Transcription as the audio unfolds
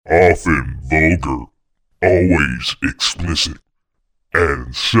often vulgar, always explicit,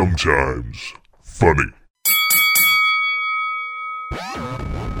 and sometimes funny.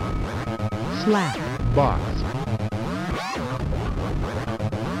 Slap Box.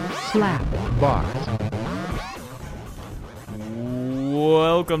 Slap Box.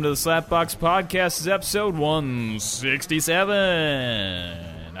 Welcome to the Slapbox Podcast. This is episode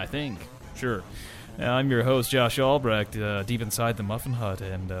 167, I think. Sure. I'm your host, Josh Albrecht, deep inside the Muffin Hut,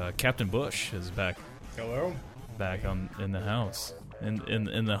 and Captain Bush is back. Hello. Back in the house.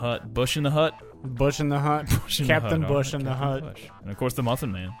 In the hut. Bush in the hut? Bush in the hut. Captain Bush in the hut. Bush. And of course, the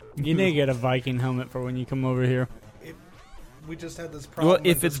Muffin Man. You need to get a Viking helmet for when you come over here. We just had this problem. Well,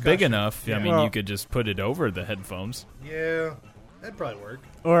 if it's big enough, I mean, Well- you could just put it over the headphones. Yeah, that'd probably work.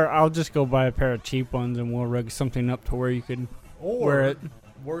 Or I'll just go buy a pair of cheap ones and we'll rig something up to where you could Or, wear it.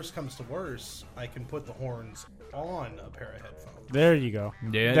 worst comes to worst, I can put the horns on a pair of headphones. There you go.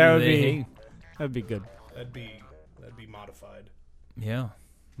 Yeah, That'd be good. That'd be modified. Yeah.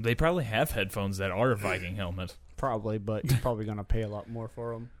 They probably have headphones that are a Viking helmet. Probably, but you're probably going to pay a lot more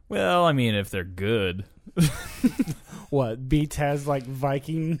for them. Well, I mean, if they're good. What? Beats has like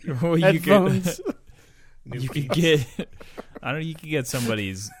Viking Well, headphones? You could get, I don't know, you could get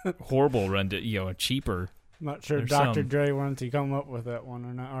somebody's horrible cheaper. Not sure There's Dr. some- Dre wanted to come up with that one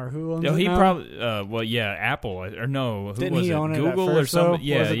or not. Or who owns No, it he now? probably, well, yeah, Apple, or no, who Didn't was he it? own it at Google or first, though? something?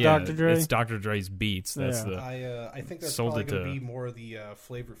 Yeah, Was it yeah. Dr. Dre? It's Dr. Dre's Beats. That's Yeah. I think that's Sold probably it going to- to be more of the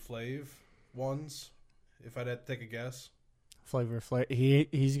Flavor Flav ones, if I'd had to take a guess. Flavor Flav.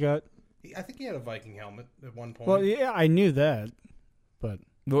 He's got... I think he had a Viking helmet at one point. Well, yeah, I knew that, but...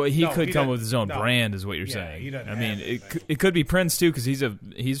 Well, he No, could he come doesn't- with his own no. brand, is what you're Yeah, saying. he doesn't I mean, have it anything. could be Prince too, because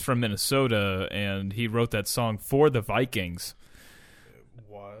he's from Minnesota and he wrote that song for the Vikings,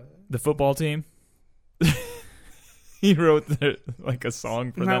 What? the football team. He wrote a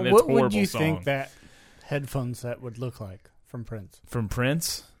song for Now, them. It's what a horrible would you song. think that headphone set would look like from Prince? From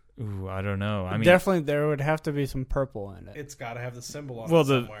Prince? Ooh, I don't know. I mean, Definitely there would have to be some purple in it. It's got to have the symbol on well, it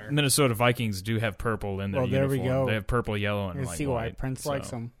the somewhere. Minnesota Vikings do have purple in their Well, there we uniform. go. They have purple, yellow, and You like see why white, Prince so. likes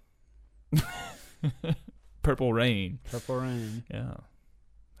them. Purple Rain. Purple Rain. Yeah,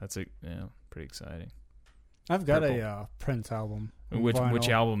 that's pretty exciting. I've got Purple. a Prince album. on Which vinyl.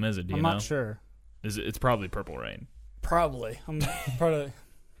 album is it? Do you I'm know? not sure. It's probably Purple Rain. Probably. I'm probably...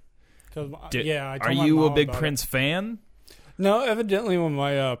 Cause, I told Are my you a mom big about Prince fan? it. No, evidently when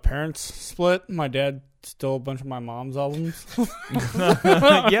my parents split, my dad stole a bunch of my mom's albums.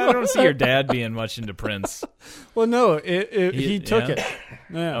 Yeah, I don't see your dad being much into Prince. Well, no, he took yeah? it.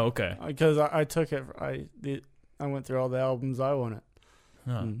 Yeah. Oh, okay. Because I took it. I went through all the albums I wanted.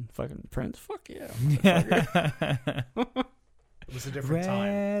 Huh. And fucking Prince, fuck yeah. It was a different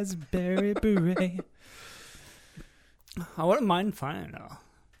time. Raspberry beret. I wouldn't mind finding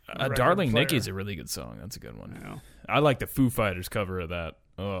record Darling player. Nikki's a really good song. That's a good one. you know. I like the Foo Fighters cover of that.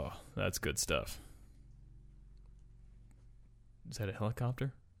 Oh, that's good stuff. Is that a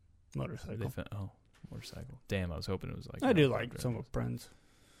helicopter? Motorcycle. Motorcycle. Damn, I was hoping it was like. I an do helicopter. like some of Prince.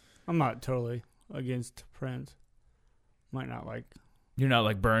 I'm not totally against Prince. Might not like. You're not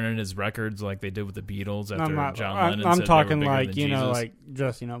like burning his records like they did with the Beatles after I'm not. John I'm, Lennon. I'm said talking they were bigger like than Jesus. like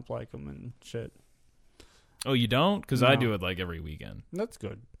dressing up like him and shit. Oh, you don't? Because I No. do it like every weekend. That's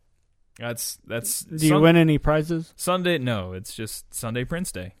good. That's. Do you win any prizes? Sunday? No, it's just Sunday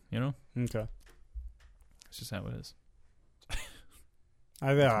Prince Day. You know, Okay. it's just how it is.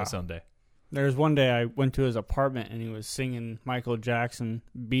 I It's my Sunday. There was one day I went to his apartment and he was singing Michael Jackson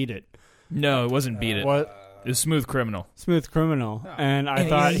 "Beat It." No, it wasn't Beat It. What? It was Smooth Criminal. Smooth Criminal, Oh. and I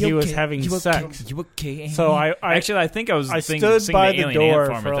thought he was having sex. You okay? So I Actually, I think I was I singing stood by the the Alien door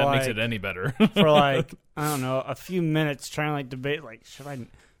Ant Farm. for If that makes like- it any better. for like I don't know a few minutes trying to like debate like should I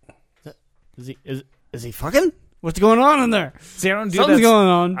is he fucking? What's going on in there? See, I don't do Something's that. going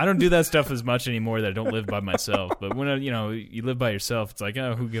on. I don't do that stuff as much anymore. That I don't live by myself. But when you live by yourself, it's like,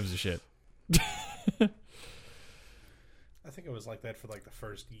 oh, who gives a shit? I think it was like that for like the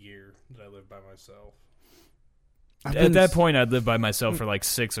first year that I lived by myself. At that point, I'd lived by myself for like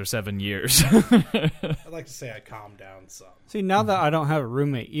 6 or 7 years. I'd like to say I calmed down some. See, now that I don't have a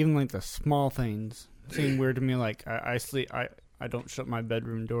roommate, even like the small things seem weird to me. Like I sleep, I don't shut my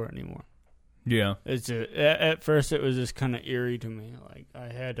bedroom door anymore. Yeah. It's just, at first it was just kind of eerie to me. Like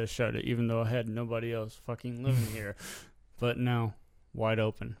I had to shut it, even though I had nobody else fucking living here. But now, wide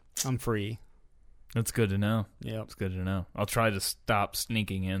open. I'm free. That's good to know. Yep. It's good to know. I'll try to stop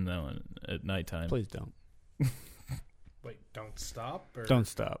sneaking in, though, at nighttime. Please don't. Wait, don't stop? Or? Don't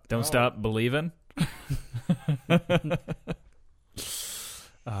stop. Don't Oh. stop believing.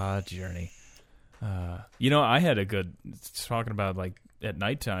 Journey. I had a good, talking about like at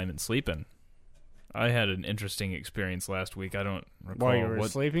nighttime and sleeping. I had an interesting experience last week. I don't recall While you were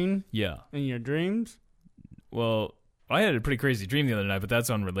sleeping Yeah. in your dreams? Well, I had a pretty crazy dream the other night, but that's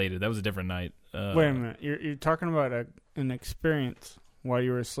unrelated. That was a different night. Wait a minute. You're talking about an experience while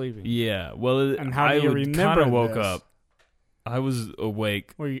you were sleeping. Yeah. Well, And how do you remember kind of woke this? up. I was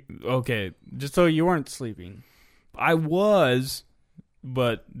awake. Were you, Okay, just so you weren't sleeping. I was,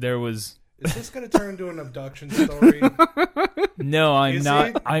 but there was Is this going to turn into an abduction story? no. I'm Is not.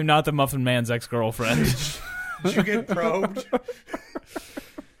 it? I'm not the Muffin Man's ex-girlfriend. Did you get probed?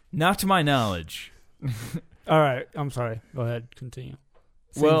 Not to my knowledge. All right. I'm sorry. Go ahead. Continue.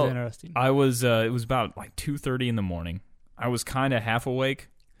 Seems Well, interesting. I was. It was about like 2:30 in the morning. I was kind of half awake,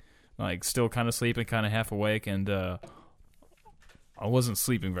 like still kind of sleeping, kind of half awake, and I wasn't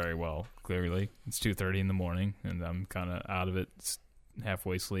sleeping very well. Clearly, it's 2:30 in the morning, and I'm kind of out of it,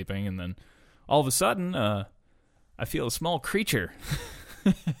 halfway sleeping, and then all of a sudden, I feel a small creature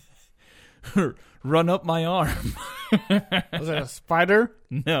run up my arm. Was it a spider?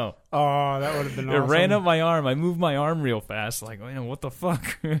 No. Oh, that would have been It awesome. ran up my arm. I moved my arm real fast, like, man, what the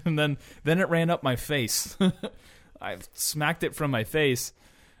fuck? And then it ran up my face. I smacked it from my face,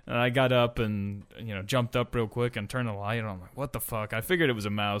 and I got up and jumped up real quick and turned the light on. I'm like, what the fuck? I figured it was a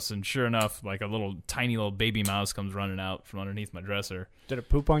mouse, and sure enough, like a tiny little baby mouse comes running out from underneath my dresser. Did it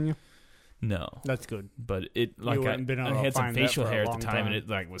poop on you? No, That's good. but it like wouldn't been able I to had some find that facial for a hair at long the time, and time. it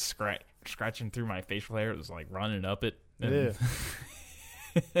like was scratching through my facial hair. It was like running up it. And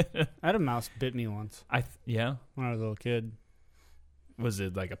Yeah. I had a mouse bit me once yeah. when I was a little kid. Was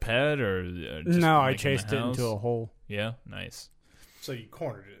it like a pet or just No, I like in the chased it into house? a hole. Yeah, nice. So you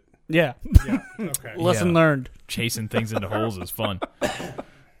cornered it. Yeah. Yeah. Okay. Lesson Yeah. learned. Chasing things into holes is fun.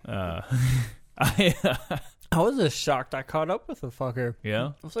 I I was just shocked I caught up with the fucker.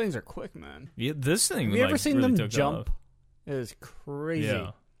 yeah. Those things are quick, man. Yeah, this thing. Have you ever like, seen really them took jump? off. It is crazy.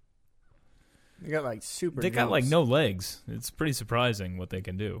 Yeah, They got like super they got like jumps. no legs. It's pretty surprising what they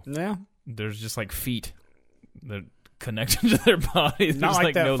can do. Yeah. There's just like feet that connect to their body. There's Not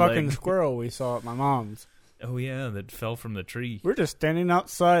like that no fucking legs. squirrel we saw at my mom's. Oh yeah, that fell from the tree. We're just standing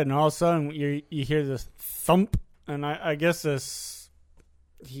outside, and all of a sudden you hear this thump, and I guess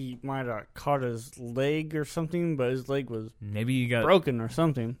he might have caught his leg or something, but his leg was Maybe you got broken or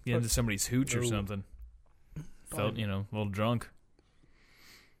something. into somebody's hooch or Oh. something. Felt a little drunk.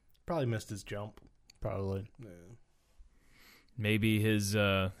 Probably missed his jump. Probably. Yeah. Maybe his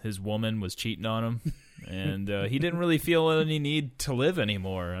woman was cheating on him, and he didn't really feel any need to live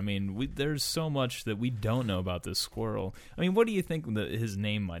anymore. I mean, there's so much that we don't know about this squirrel. I mean, what do you think his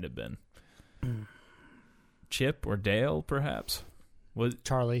name might have been? Chip or Dale, perhaps? Was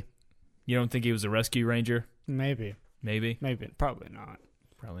Charlie. you don't think he was a rescue ranger? Maybe. Maybe, Probably not.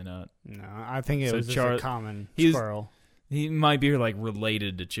 probably not. No, I think it So was just Char- a common he was- squirrel. He might be like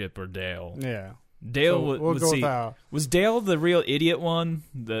related to Chip or Dale. Yeah. Dale So we'll go with was Dale the real idiot one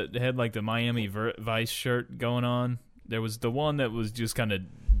that had like the Miami Vice shirt going on? There was the one that was just kind of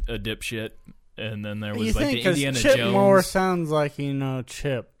a dipshit, and then there was you like think the Indiana Chip Jones. more sounds like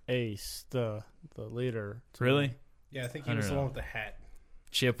Chip Ace, the leader. Really? Yeah, I think I he was don't the know. one with the hat.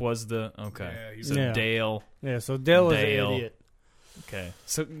 Chip was the okay. Yeah, he's So Yeah. Dale. Yeah, so Dale was Dale. an idiot. Okay.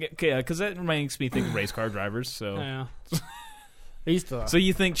 So okay, because that makes me think of race car drivers. So Yeah. I used to so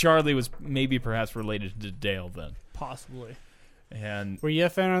you think Charlie was maybe perhaps related to Dale then? possibly. And Were you a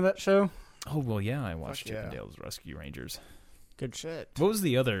fan of that show? oh well, yeah, I watched Fuck Chip and yeah. Dale's Rescue Rangers. Good shit. What was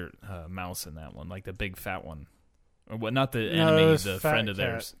the other mouse in that one? Like the big fat one, or what? Not the No, it enemy, was the Fat friend of Cat.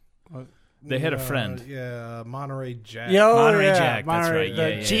 theirs. They had a friend. Yeah, Monterey Jack. Yo, Monterey yeah, Jack, that's Monterey, right, the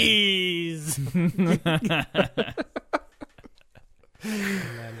yeah, yeah. cheese. And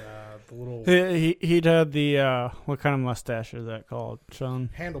then the little He'd had the what kind of mustache is that called, Sean?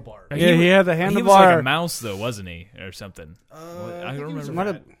 handlebar. Yeah, he had the He was like a handlebar. mouse, though, wasn't he, or something? I I don't think he was remember. a Might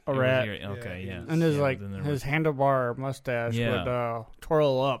rat. have a It was rat, here- Okay, Yeah, yeah. he and his Yeah, like then there his was- handlebar mustache Yeah. would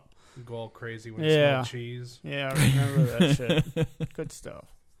twirl up. Go all crazy when Yeah. you smell cheese. Yeah, I remember that shit. Good stuff.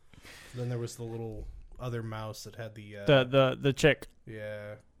 Then there was the little other mouse that had the The chick.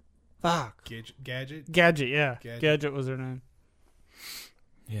 yeah Fuck. gadget. Gadget, yeah. Gadget. Gadget was her name.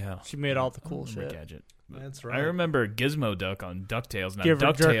 Yeah. She made all the I cool don't remember shit. Gadget. That's I right. remember Gizmo Duck on DuckTales. Now You ever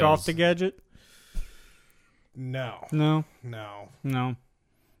DuckTales, jerk off the Gadget? No, No. no.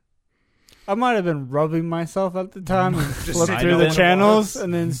 I might have been rubbing myself at the time and Just flip sitting through there the channels once.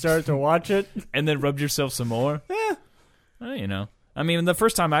 and then start to watch it. and then rubbed yourself some more. Yeah. Well, I mean, the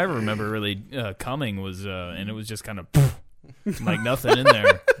first time I ever remember really coming was, and it was just kind of like nothing in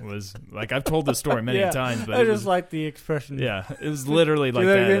there. It was like I've told this story many Yeah. times, but I it just was, like the expression. yeah, it was literally like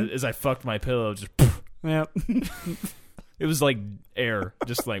that that again? as I fucked my pillow. Just Yeah. It was like air,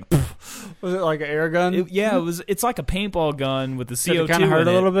 just like. Was it like an air gun? It's like a paintball gun with the Did CO2 it kinda hurt in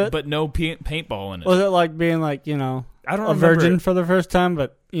a little it, bit? but no paintball in it. Was it like being like, I don't a remember. virgin for the first time,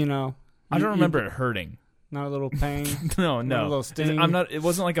 but, I don't remember it hurting. Not a little pain? No. Not a little sting? It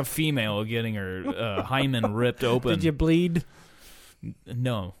wasn't like a female getting her hymen ripped open. Did you bleed?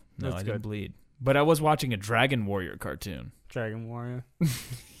 No, That's I good. didn't bleed. But I was watching a Dragon Warrior cartoon. Dragon Warrior.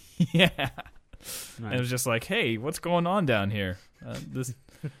 Yeah. Nice. And it was just like, hey, what's going on down here?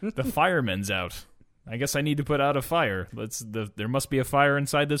 The fireman's out. I guess I need to put out a fire. There must be a fire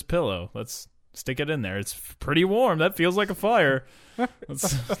inside this pillow. Let's stick it in there. It's pretty warm. That feels like a fire.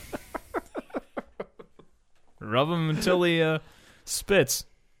 Let's rub him until he spits.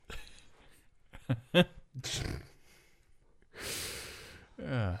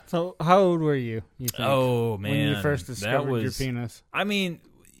 So, how old were you think? Oh, man. When you first discovered your was, penis? I mean,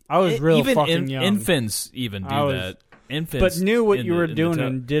 I was real even fucking young. Infants even do that. Infants, but knew what in you were the doing tub.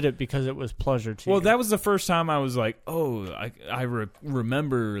 and did it because it was pleasure to you. Well, that was the first time I was like, oh, I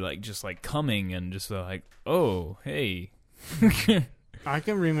remember like just like coming and just like, oh, hey. I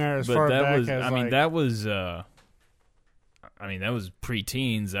can remember as But far that back was, as I mean, like, that was, that was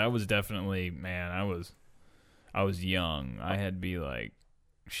pre-teens. That was definitely, man, I was young. I had to be like,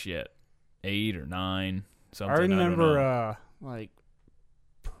 8 or 9, something. I don't remember know. like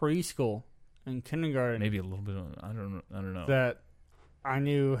preschool and kindergarten. Maybe a little bit. I don't know. That I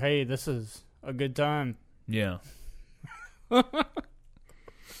knew, hey, this is a good time. Yeah.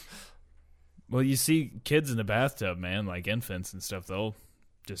 Well, you see kids in the bathtub, man, like infants and stuff. They'll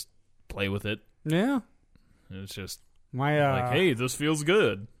just play with it. Yeah, And it's just my like, hey, this feels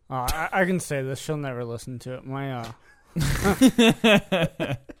good. I can say this. She'll never listen to it. My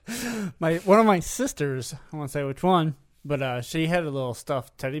one of my sisters, I won't say which one, but she had a little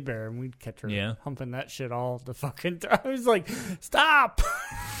stuffed teddy bear, and we'd catch her humping that shit all the fucking time. I was like, stop!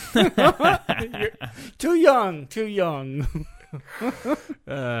 You're too young.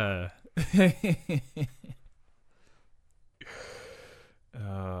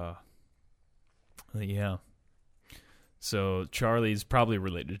 Yeah. So Charlie's probably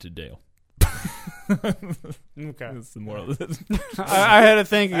related to Dale. Okay. That's the moral of this. I had to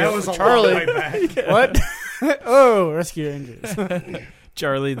think. That was a Charlie. long way back. What? Oh, Rescue Rangers.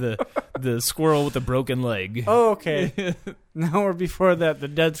 Charlie, the squirrel with the broken leg. Oh, okay. Now we're before that, the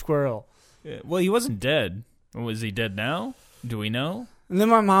dead squirrel. Yeah. Well, he wasn't dead. Was he dead now? Do we know? And then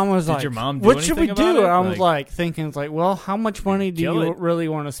my mom was Did like, your mom do what should we anything about do? it? I was like thinking, well, how much money do Kill you it. really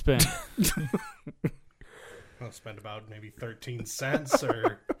want to spend? I'll spend about maybe 13 cents,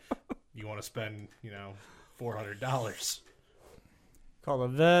 or you want to spend, $400. Call the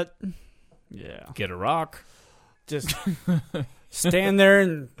vet. Yeah. Get a rock. Just stand there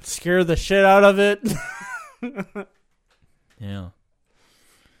and scare the shit out of it. Yeah.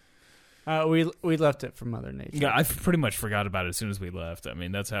 We left it for Mother Nature. Yeah, I pretty much forgot about it as soon as we left. I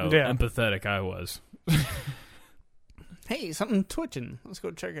mean, that's how empathetic I was. Hey, something twitching. Let's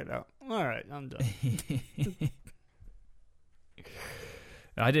go check it out. All right, I'm done.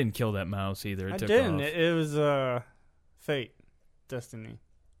 I didn't kill that mouse either. It I took didn't. off. It was fate, destiny.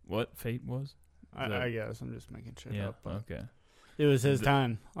 What fate was? I guess I'm just making shit Yeah. up. But Okay. it was his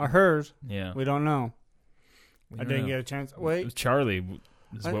time or hers. Yeah. We don't know. We I don't didn't know. get a chance. It Wait, was Charlie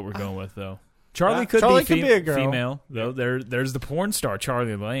is what we're going with, though. Charlie Charlie could could be a girl. female, though. There's the porn star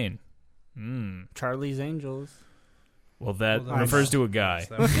Charlie Lane. Charlie's Angels. Well, that Well, refers to a guy.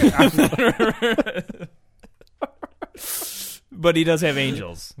 That But he does have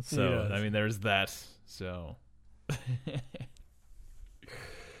angels. So, He does. I mean, there's that. So.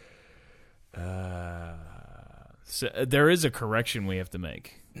 So there is a correction we have to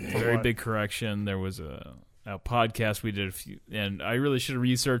make. A very What? big correction. There was a podcast we did a few, and I really should have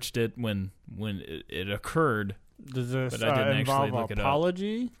researched it when it occurred. Does this But I didn't actually involve look it up.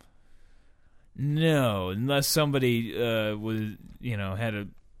 apology? No, unless somebody was had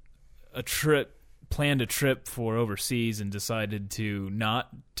a trip, planned a trip for overseas and decided to not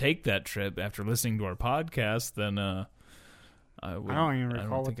take that trip after listening to our podcast, then I don't even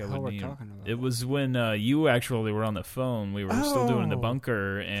recall what think the I hell would we're need- talking about. It was when you actually were on the phone. We were still doing the Oh.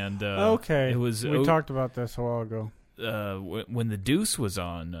 bunker, and Okay. it was We talked about this a while ago. when the Deuce was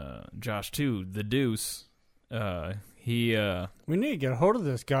on. Josh too, the Deuce. He We need to get a hold of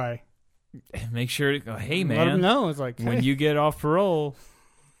this guy. make sure to go, hey Let him man, know. It's like, when hey, you get off parole,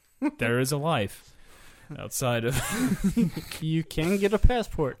 there is a life outside of. you can get a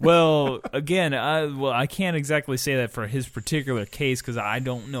passport. Well, again, I can't exactly say that for his particular case because I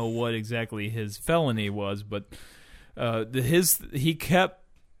don't know what exactly his felony was, but he kept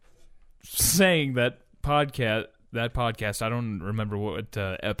saying that that podcast. I don't remember what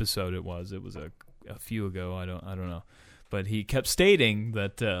episode it was. It was a few ago. I don't know. But he kept stating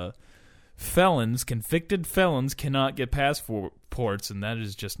that convicted felons cannot get passports, and that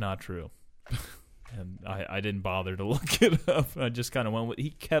is just not true. And I didn't bother to look it up. I just kind of went with. He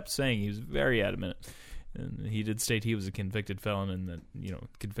kept saying, he was very adamant. And he did state he was a convicted felon, and that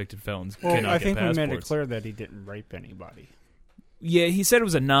convicted felons cannot get passports. I think we made it clear that he didn't rape anybody. Yeah, he said it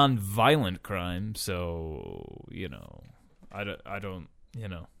was a non-violent crime, so I don't.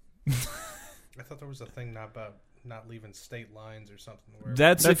 I thought there was a thing about not leaving state lines or something.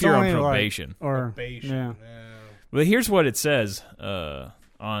 That's if you're on probation. Probation. Yeah. But here's what it says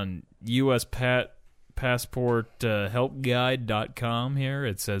on U.S. Passport helpguide.com here.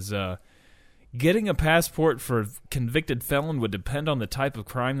 It says, getting a passport for a convicted felon would depend on the type of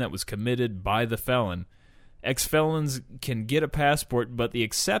crime that was committed by the felon. Ex-felons can get a passport, but the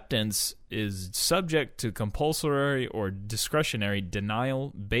acceptance is subject to compulsory or discretionary denial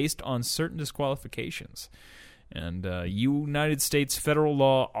based on certain disqualifications. And United States federal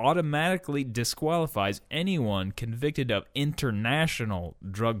law automatically disqualifies anyone convicted of international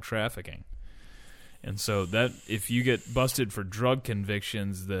drug trafficking. And so that if you get busted for drug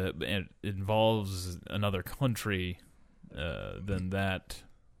convictions that it involves another country, then that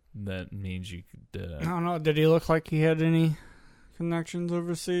means you could... I don't know. Did he look like he had any connections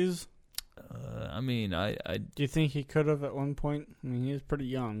overseas? Do you think he could have at one point? I mean, he was pretty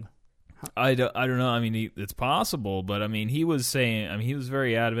young. I don't know. I mean, it's possible, but I mean, he was saying... I mean, he was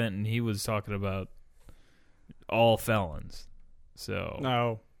very adamant, and he was talking about all felons. So...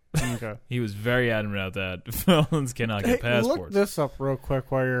 No. Okay. He was very adamant about that. Felons cannot get passports. Look this up real quick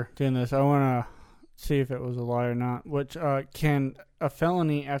while you're doing this. I want to see if it was a lie or not. Which can a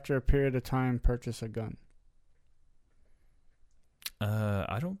felony after a period of time purchase a gun?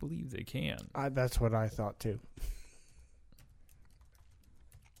 I don't believe they can. That's what I thought too.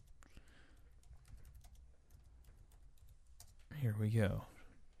 Here we go.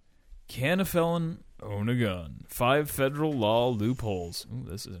 Can a felon own a gun? 5 federal law loopholes. Ooh,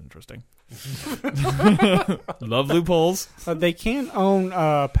 this is interesting. Love loopholes. They can own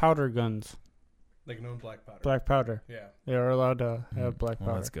powder guns. They can own black powder. Black powder. Yeah. They are allowed to have black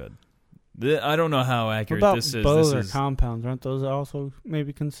powder. Well, that's good. I don't know how accurate what about this is. Bows or compounds? Aren't those also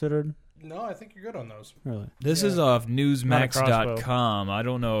maybe considered? No, I think you're good on those. Really? This is off Newsmax.com. I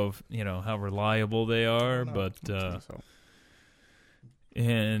don't know if how reliable they are, but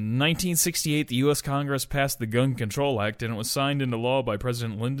in 1968, the U.S. Congress passed the Gun Control Act, and it was signed into law by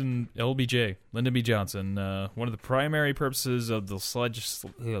President Lyndon B. Johnson. One of the primary purposes of this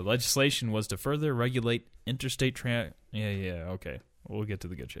legislation was to further regulate interstate okay. We'll get to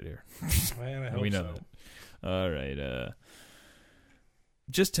the good shit here. Man, I hope we know so. that. All right.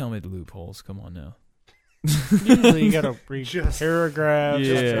 Just tell me the loopholes. Come on now. Usually you got to read paragraphs,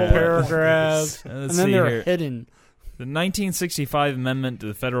 and then they're hidden. The 1965 amendment to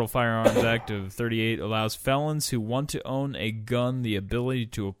the Federal Firearms Act of 38 allows felons who want to own a gun the ability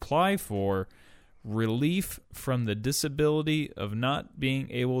to apply for relief from the disability of not being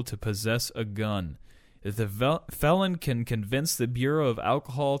able to possess a gun. If the felon can convince the Bureau of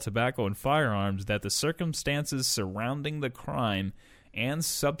Alcohol, Tobacco, and Firearms that the circumstances surrounding the crime and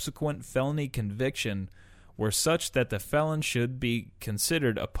subsequent felony conviction were such that the felon should be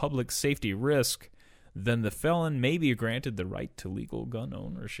considered a public safety risk, then the felon may be granted the right to legal gun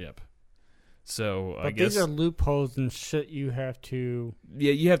ownership. So I guess these are loopholes and shit you have to.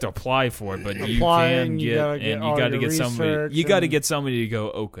 Yeah, you have to apply for it, but you can get, and you got to get somebody. You got to get somebody to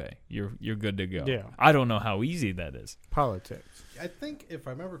go. Okay, you're good to go. Yeah. I don't know how easy that is. Politics. I think if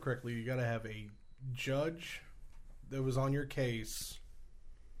I remember correctly, you got to have a judge that was on your case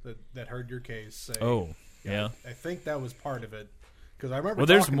that heard your case. Say, yeah. I think that was part of it because I remember. Well,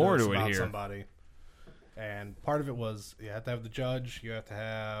 there's more to it here. Somebody. And part of it was you have to have the judge. You have to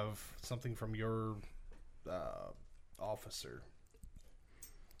have something from your officer.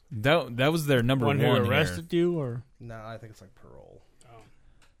 That was their number one. Who arrested you, or no? I think it's like parole. Oh.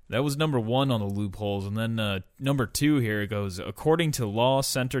 That was number one on the loopholes, and then number 2 here it goes. According to Law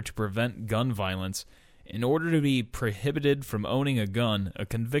Center to Prevent Gun Violence, in order to be prohibited from owning a gun, a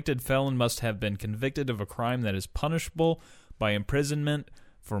convicted felon must have been convicted of a crime that is punishable by imprisonment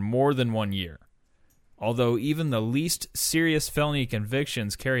for more than 1 year. Although even the least serious felony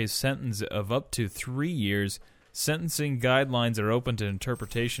convictions carry a sentence of up to 3 years, sentencing guidelines are open to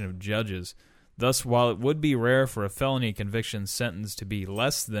interpretation of judges. Thus, while it would be rare for a felony conviction sentence to be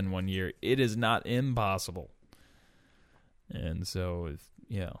less than 1 year, it is not impossible. And so,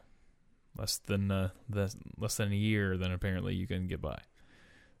 less than a year, then apparently you can get by.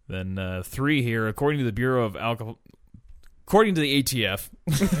 Then 3 here, according to the Bureau of Alcohol... According to the ATF,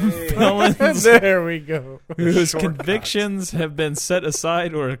 felons There we go. whose convictions have been set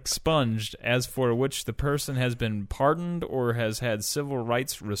aside or expunged, as for which the person has been pardoned or has had civil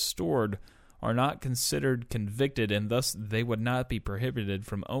rights restored, are not considered convicted, and thus they would not be prohibited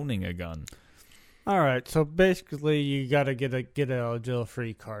from owning a gun. All right, so basically you got to get a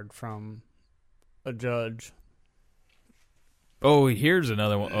jail-free card from a judge. Oh, here's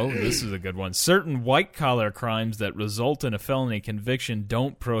another one. Oh, this is a good one. Certain white-collar crimes that result in a felony conviction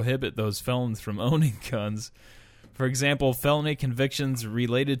don't prohibit those felons from owning guns. For example, felony convictions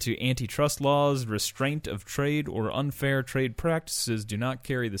related to antitrust laws, restraint of trade, or unfair trade practices do not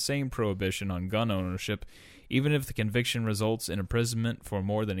carry the same prohibition on gun ownership, even if the conviction results in imprisonment for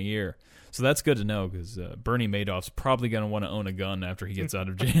more than a year. So that's good to know, because Bernie Madoff's probably going to want to own a gun after he gets out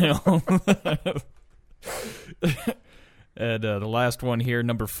of jail. And the last one here,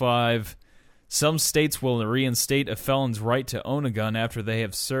 number 5. Some states will reinstate a felon's right to own a gun after they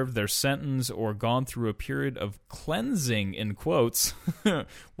have served their sentence or gone through a period of cleansing, in quotes.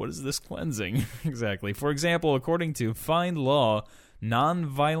 What is this cleansing? Exactly. For example, according to Fine Law,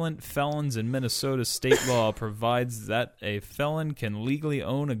 nonviolent felons in Minnesota state law provides that a felon can legally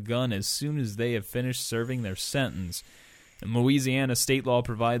own a gun as soon as they have finished serving their sentence. In Louisiana, state law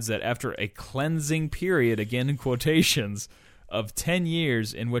provides that after a cleansing period, again in quotations, of 10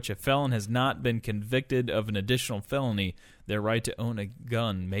 years in which a felon has not been convicted of an additional felony, their right to own a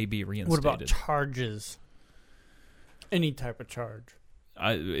gun may be reinstated. What about charges? Any type of charge?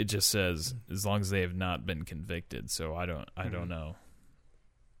 It just says as long as they have not been convicted. So I don't know.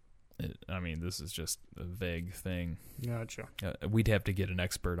 This is just a vague thing. Gotcha. We'd have to get an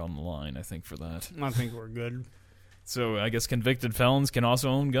expert on the line, I think, for that. I think we're good. So I guess convicted felons can also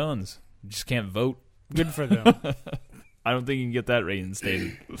own guns. You just can't vote. Good for them. I don't think you can get that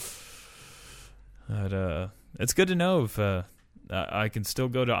reinstated. But it's good to know if I can still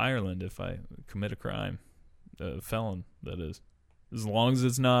go to Ireland if I commit a crime. A felon, that is. As long as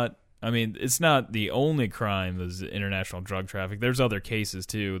it's not... it's not the only crime is international drug traffic. There's other cases,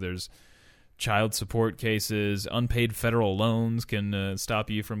 too. There's child support cases. Unpaid federal loans can stop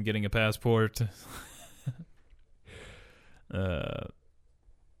you from getting a passport.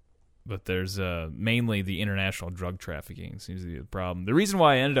 But there's mainly the international drug trafficking seems to be the problem. The reason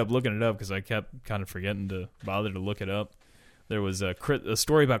why I ended up looking it up, because I kept kind of forgetting to bother to look it up, there was a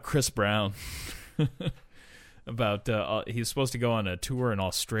story about Chris Brown. About he was supposed to go on a tour in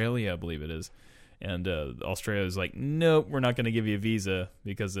Australia, I believe it is. And Australia was like, nope, we're not going to give you a visa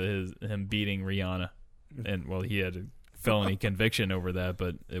because of him beating Rihanna. And, well, he had a felony conviction over that,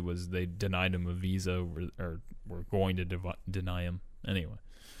 but they denied him a visa or were going to deny him anyway.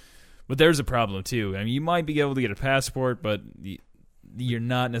 But there's a problem too. You might be able to get a passport, but you're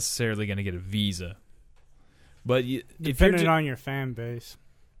not necessarily going to get a visa. But depending on your fan base,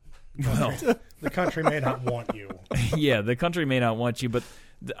 well, the country may not want you. Yeah, the country may not want you, but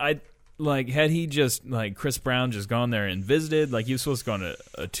had he just Chris Brown just gone there and visited, he was supposed to go on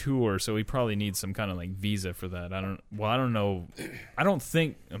a tour, so he probably needs some kind of visa for that. I don't know. I don't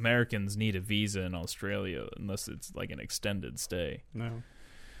think Americans need a visa in Australia unless it's an extended stay. No.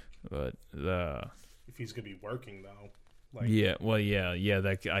 But if he's gonna be working though,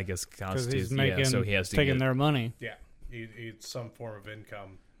 that I guess constitutes. So he has to taking their money. Yeah, it's some form of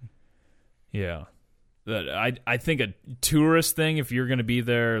income. Yeah. I think a tourist thing, if you're going to be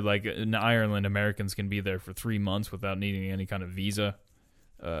there, in Ireland, Americans can be there for 3 months without needing any kind of visa.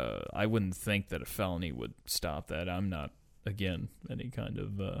 I wouldn't think that a felony would stop that. I'm not, again, any kind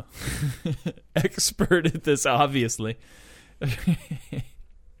of expert at this, obviously.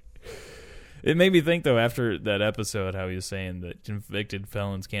 It made me think, though, after that episode, how he was saying that convicted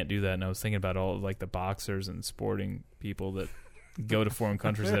felons can't do that, and I was thinking about all the boxers and sporting people that go to foreign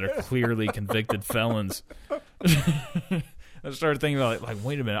countries that are clearly convicted felons. I started thinking about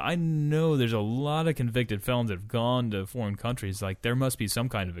wait a minute, I know there's a lot of convicted felons that have gone to foreign countries. There must be some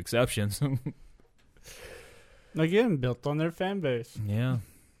kind of exceptions. Again, built on their fan base. Yeah.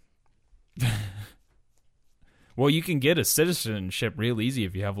 Well, you can get a citizenship real easy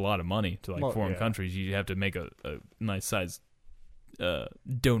if you have a lot of money to foreign countries. You have to make a nice size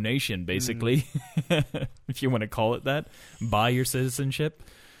donation, basically, if you want to call it that. Buy your citizenship,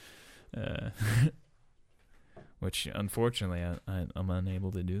 which unfortunately I'm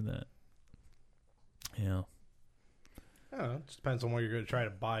unable to do that. Yeah. It just depends on what you're going to try to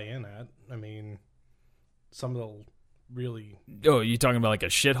buy in at. Some of the really... Oh, you talking about a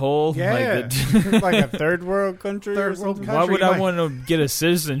shithole? Yeah. A third world country? Third world country. Why would I want to get a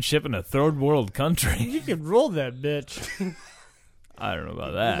citizenship in a third world country? You could roll that bitch. I don't know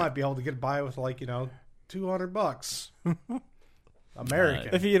about that. You might be able to get by with like, $200.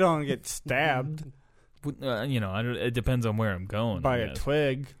 American. If you don't get stabbed it depends on where I'm going. by a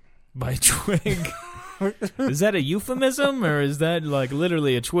twig. By a twig. Is that a euphemism, or is that like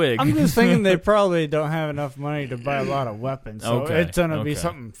literally a twig? I'm just thinking they probably don't have enough money to buy a lot of weapons, so Okay, it's gonna be okay.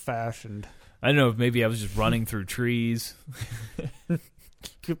 something fashioned. I don't know if maybe I was just running through trees.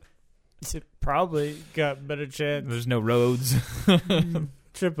 Probably got better chance. There's no roads.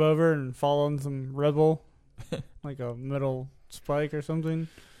 Trip over and fall on some rubble, like a metal spike or something.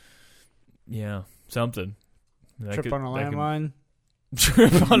 Yeah, something. Trip on a landmine.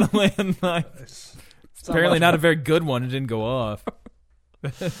 Trip on a landmine. It's apparently not a very good one. It didn't go off.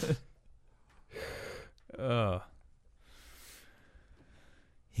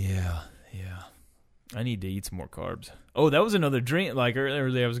 Yeah. I need to eat some more carbs. Oh, that was another dream. Like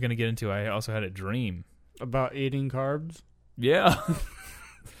earlier I was going to get into, I also had a dream. About eating carbs? Yeah.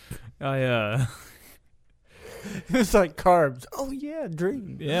 It's like carbs. Oh, yeah,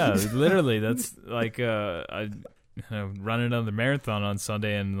 dream. Yeah, literally. That's like, I run another marathon on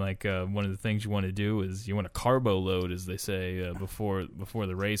Sunday, and like one of the things you want to do is you want to carbo load, as they say, before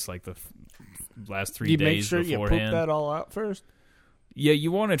the race, like the last 3 days beforehand. You make sure you poop that all out first? Yeah,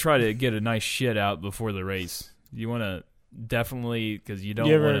 you want to try to get a nice shit out before the race. You want to definitely, because you don't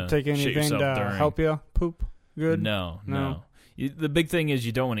want to You ever take anything to help you poop good? No. The big thing is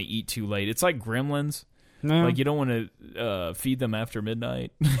you don't want to eat too late. It's like gremlins. No. Like you don't want to feed them after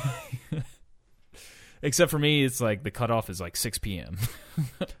midnight. Except for me, it's like the cutoff is like 6 p.m.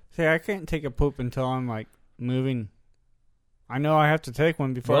 See, I can't take a poop until I'm like moving. I know I have to take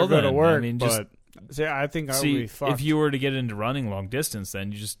one before I go to work, I mean, but see, I think I would be fucked. If you were to get into running long distance,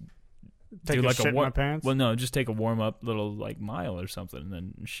 then you just take do a like shit in my pants. Well, no, just take a warm up little like mile or something, and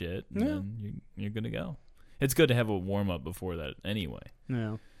then shit, and then you're good to go. It's good to have a warm up before that anyway.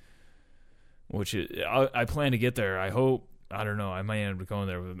 Yeah. Which I plan to get there. I hope. I don't know. I might end up going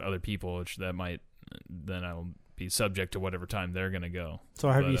there with other people, which that might. Then I'll be subject to whatever time they're gonna go. So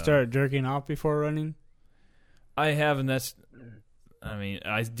have you started jerking off before running? I have, and that's. I mean,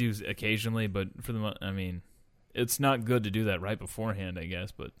 I do occasionally, but it's not good to do that right beforehand, I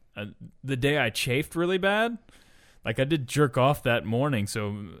guess. But the day I chafed really bad, like I did jerk off that morning,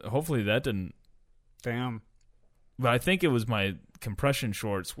 so hopefully that didn't. Damn. But I think it was my compression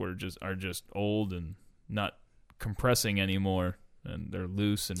shorts are just old and not compressing anymore, and they're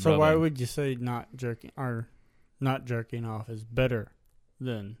loose and. So rubbing. why would you say not jerking off is better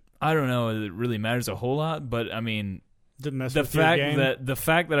than? I don't know. It really matters a whole lot, but I mean. The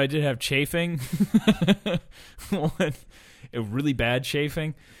fact that I did have chafing, really bad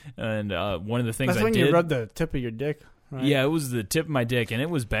chafing, and one of the things that's when I did. You rubbed the tip of your dick, right? Yeah, it was the tip of my dick, and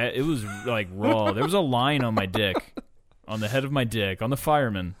it was bad. It was like raw. There was a line on my dick, on the head of my dick, on the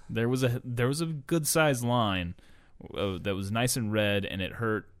fireman. There was a good sized line that was nice and red, and it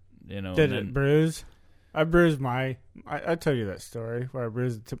hurt. Did it bruise? I bruised I told you that story where I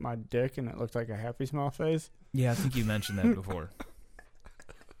bruised the tip of my dick, and it looked like a Happy Smile face. Yeah, I think you mentioned that before.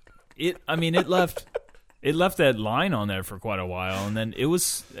 It left that line on there for quite a while, and then it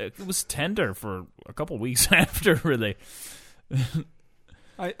was tender for a couple weeks after, really.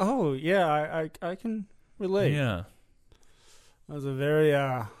 I can relate. Yeah. It was a very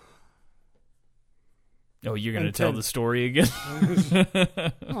Oh, you're going to tell the story again?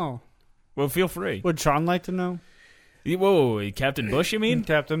 Oh. Well, feel free. Would Sean like to know? Whoa, Captain Bush, you mean?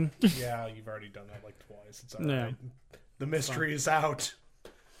 Captain. Yeah, you've already done that like twice. It's all right. The mystery is out.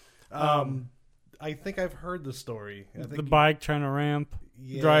 I think I've heard the story. The bike trying to ramp,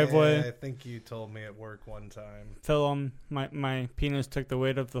 driveway. I think you told me at work one time. Fell on my penis, took the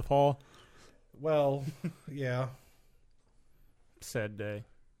weight of the fall. Well, yeah. Sad day.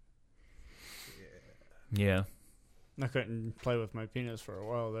 Yeah. I couldn't play with my penis for a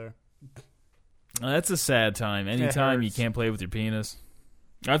while there. That's a sad time. Anytime you can't play with your penis.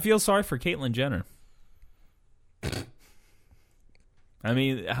 I feel sorry for Caitlyn Jenner. I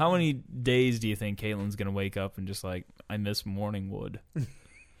mean, how many days do you think Caitlyn's going to wake up and just like, I miss morning wood?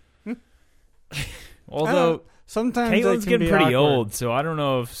 Although, sometimes Caitlyn's getting pretty awkward. old, so I don't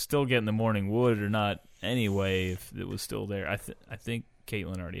know if still getting the morning wood or not anyway, if it was still there. I think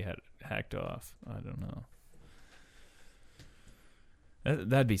Caitlyn already had it hacked off. I don't know.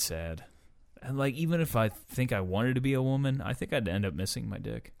 That'd be sad. And like, even if I think I wanted to be a woman, I think I'd end up missing my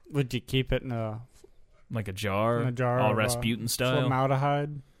dick. Would you keep it in a jar, all Rasputin style,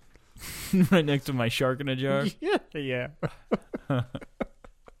 formaldehyde, right next to my shark in a jar? Yeah.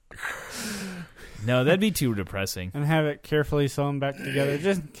 No, that'd be too depressing. And have it carefully sewn back together,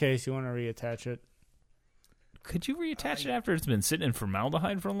 just in case you want to reattach it. Could you reattach it after it's been sitting in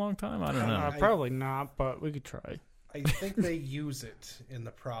formaldehyde for a long time? I don't know. Probably not, but we could try. I think they use it in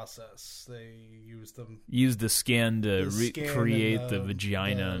the process. They use the skin to skin create and the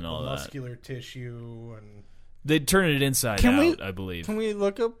vagina and all the that. muscular tissue, and They turn it inside out, I believe. Can we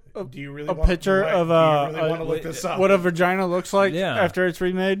look up a picture of do you really want to look this up? what a vagina looks like Yeah. after it's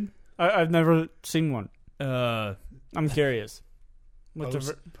remade? I've never seen one. I'm curious.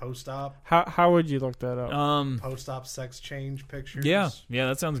 Post-op. How would you look that up? Post-op sex change pictures. Yeah,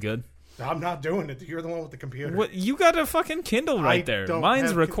 that sounds good. I'm not doing it. You're the one with the computer. What, you got a fucking Kindle right there.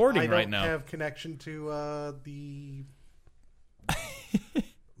 Mine's recording right now. I don't have connection to the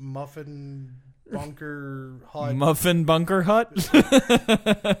Muffin Bunker Hut Muffin Bunker Hut?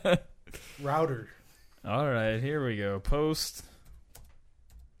 router. All right, here we go. Post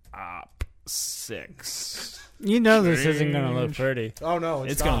op 6. You know this isn't going to look pretty. Oh no,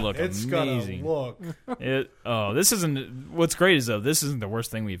 it's going to look amazing. This isn't. What's great is though this isn't the worst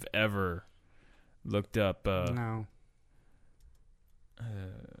thing we've ever looked up. No.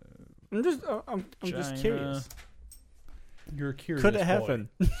 I'm just curious. You're a curious. Could it boy. happen?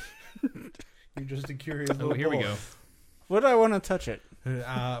 You're just a curious little here we boy. go. Would I want to touch it?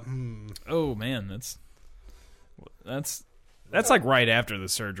 Oh man, that's like right after the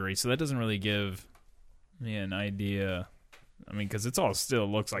surgery, so that doesn't really give me an idea. I mean, because it's all still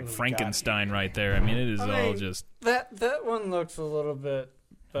looks like Frankenstein right there. I mean, it is all just that one looks a little bit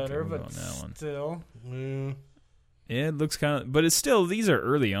better, Okay, but on that one. still. Yeah, it looks kind of, but it's still, these are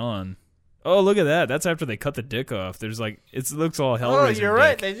early on. Oh, look at that! That's after they cut the dick off. There's like it looks all Hellraiser. Oh, you're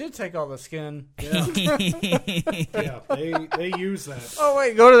right. dick. They did take all the skin. Yeah, they use that. Oh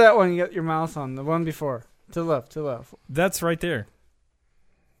wait, go to that one. You got your mouse on the one before. To the left. That's right there.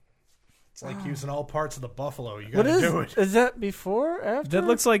 It's like using all parts of the buffalo. You What gotta is do it. Is that before? Or after? That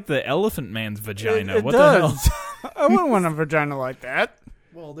looks like the Elephant Man's vagina. It What does. the hell? I wouldn't want a vagina like that.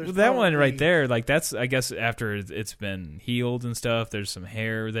 Well, there's That one probably- right there, like that's, I guess after it's been healed and stuff, there's some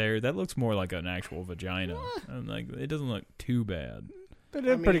hair there. That looks more like an actual vagina. And like it doesn't look too bad. They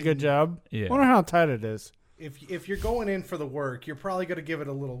did a pretty good job. Yeah. Wonder how tight it is. If you're going in for the work, you're probably going to give it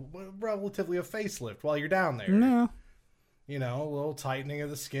relatively a facelift while you're down there. No. You know, a little tightening of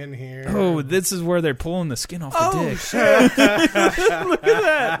the skin here. Oh, this is where they're pulling the skin off the dick. Shit. Look at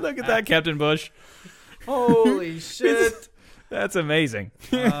that. Look at that, Captain Bush. Holy shit. That's amazing.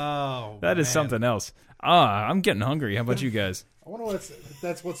 Oh, That is something else. I'm getting hungry. How about you guys? I wonder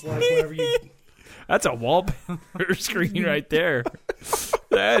that's what's like whenever you. That's a wallpaper screen right there.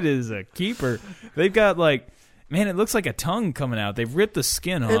 That is a keeper. They've got like, man, it looks like a tongue coming out. They've ripped the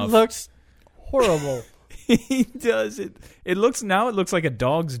skin off. It looks horrible. He does it. It looks like a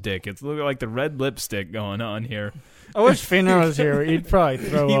dog's dick. It's looking like the red lipstick going on here. I wish Fina was here. He'd probably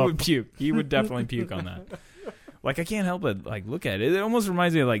throw He up. would puke. He would definitely puke on that. Like I can't help but like look at it. It almost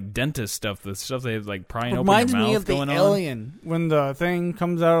reminds me of like dentist stuff. The stuff they have like prying open Reminds your mouth me of the going on. Alien when the thing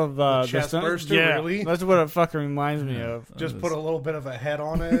comes out of The chest stomach. burster, Yeah, really? that's what it fucking reminds me of. Just put a little bit of a head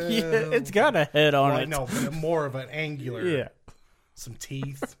on it. Yeah, it's got a head on it. No, but more of an angular. Yeah. Some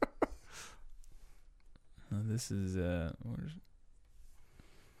teeth. This is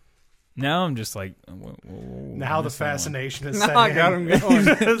now I'm just like Now the fascination is Now setting I got in. him going.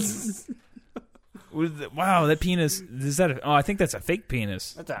 wow, that penis is that I think that's a fake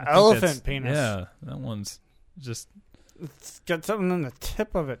penis. That's an I think elephant penis. Yeah, that one's just It's got something on the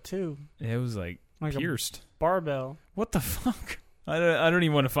tip of it too, it was like like pierced. a barbell. What the fuck? I don't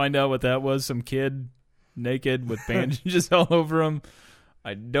even want to find out what that was. Some kid naked with bandages all over him.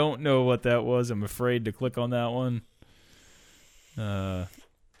 I don't know what that was. I'm afraid to click on that one. Oh,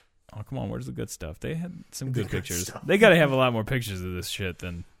 come on. Where's the good stuff? They had some good pictures. stuff. They got to have a lot more pictures of this shit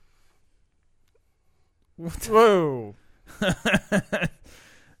than... Whoa.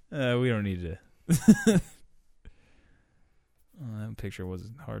 We don't need to... that picture was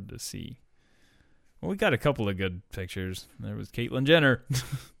hard to see. Well, we got a couple of good pictures. There was Caitlyn Jenner.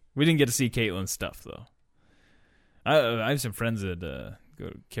 We didn't get to see Caitlyn's stuff, though. I have some friends that go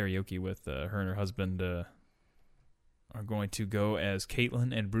to karaoke with her and her husband are going to go as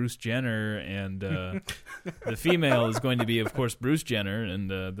Caitlyn and Bruce Jenner, and the female is going to be, of course, Bruce Jenner, and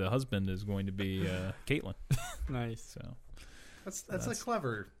the husband is going to be Caitlyn. Nice. So That's a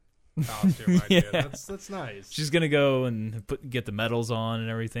clever costume idea. Yeah. That's nice. she's going to go and get the medals on and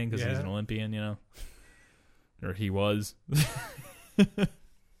everything because he's Yeah. an Olympian, you know, or he was.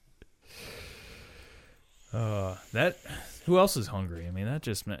 That. Who else is hungry? I mean, that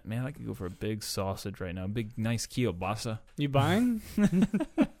just man, I could go for a big sausage right now, a big nice kielbasa. You buying?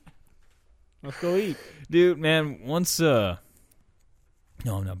 Let's go eat. Dude, man, once no,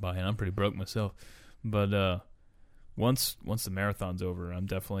 I'm not buying. I'm pretty broke myself. But once the marathon's over, I'm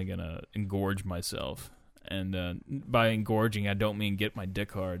definitely gonna engorge myself. And by engorging, I don't mean get my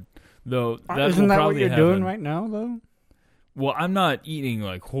dick hard. Though isn't that what you're doing right now, though? Well, I'm not eating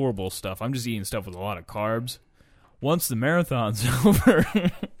like horrible stuff. I'm just eating stuff with a lot of carbs. Once the marathon's over,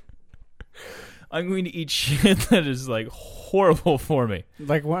 I'm going to eat shit that is like horrible for me.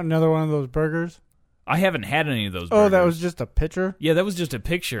 Like another one of those burgers? I haven't had any of those burgers. Oh, that was just a picture? Yeah, that was just a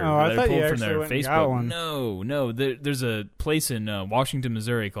picture that I thought pulled you from their actually went and got Facebook. one. No. There's a place in Washington,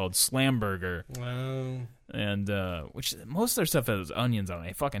 Missouri called Slamburger. Wow. And which most of their stuff has onions on it.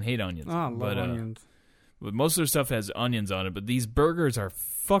 I fucking hate onions. Oh, I love onions. But most of their stuff has onions on it. But these burgers are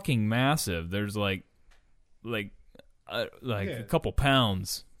fucking massive. There's like a couple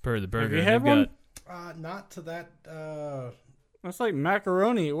pounds per the burger. Have you had one? Not to that. That's like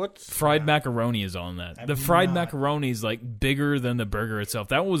macaroni. What's fried macaroni is on that. The fried macaroni is like bigger than the burger itself.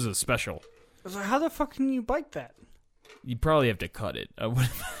 That was a special. So how the fuck can you bite that? You probably have to cut it.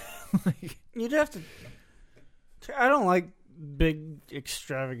 You'd have to. I don't like big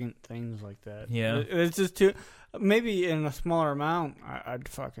extravagant things like that. Yeah, it's just too. Maybe in a smaller amount, I'd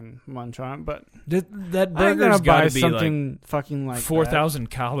fucking munch on it. But that burger's got to be something like fucking like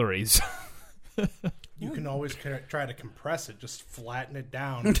 4,000 calories. You can always try to compress it, just flatten it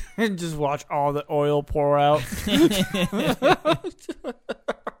down. And just watch all the oil pour out.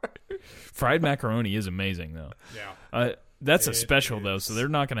 Fried macaroni is amazing, though. Yeah. That's a special, though, so they're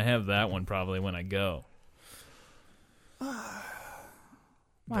not going to have that one probably when I go.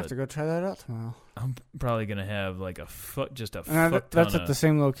 I'll have to go try that out tomorrow. I'm probably going to have like fuck ton. That's at the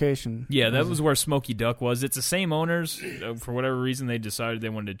same location. Yeah, that was where Smoky Duck was. It's the same owners. For whatever reason, they decided they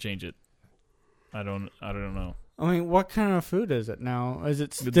wanted to change it. I don't know. I mean, what kind of food is it now? Is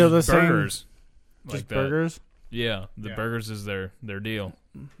it still the same? Burgers. Just burgers? Yeah, the burgers is their deal.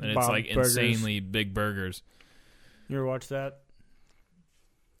 And it's like burgers. Insanely big burgers. You ever watch that?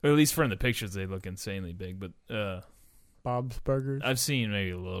 Or at least from the pictures, they look insanely big. But Bob's Burgers? I've seen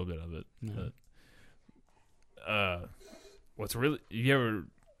maybe a little bit of it. No. But, you ever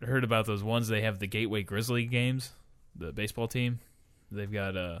heard about those ones they have the Gateway Grizzly games? The baseball team? They've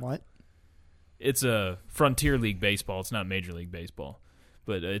got what? It's a Frontier League baseball. It's not Major League Baseball.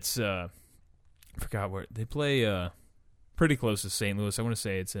 But it's I forgot where they play pretty close to St. Louis. I want to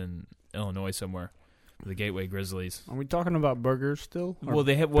say it's in Illinois somewhere. The Gateway Grizzlies. Are we talking about burgers still? Well,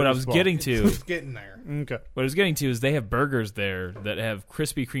 they have what I was getting to. It's getting there. Okay. What I was getting to is they have burgers there that have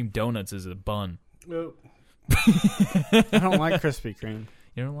Krispy Kreme donuts as a bun. Oh. I don't like Krispy Kreme.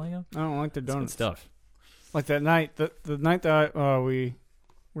 You don't like them? I don't like the donuts. Good stuff. Like that night, the night that we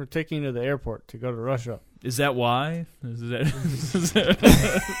were taking to the airport to go to Russia. Is that why? No,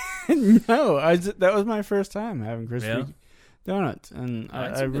 that was my first time having Krispy donuts, and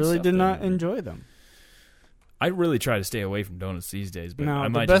I really did not enjoy them. I really try to stay away from donuts these days, but no, I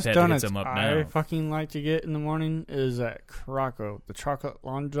might the best just have donuts to hit some up now. I fucking like to get in the morning is at Croco. The chocolate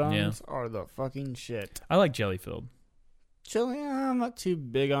long johns are the fucking shit. I like jelly filled. Chili, I'm not too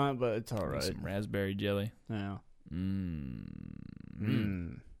big on it, but it's all right. Some raspberry jelly. Yeah.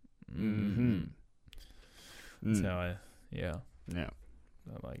 That's how I I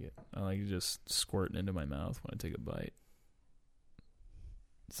like it. I like it just squirting into my mouth when I take a bite.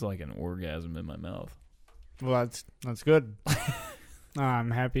 It's like an orgasm in my mouth. Well, that's good. I'm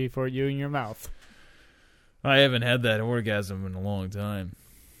happy for you in your mouth. I haven't had that orgasm in a long time.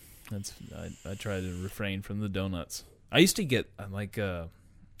 I try to refrain from the donuts. I used to get my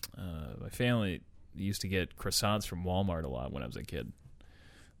family used to get croissants from Walmart a lot when I was a kid.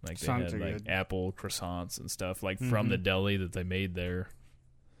 Like they had like apple croissants and stuff like from the deli that they made there.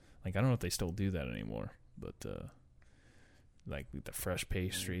 Like I don't know if they still do that anymore, but like the fresh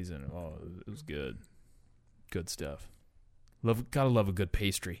pastries and it was good. Good stuff. Gotta love a good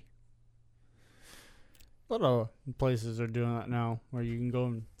pastry. A lot of places are doing that now, where you can go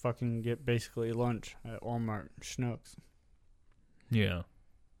and fucking get basically lunch at Walmart, Schnucks. Yeah.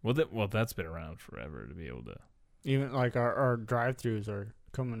 Well, that's been around forever to be able to. Even like our drive-thrus are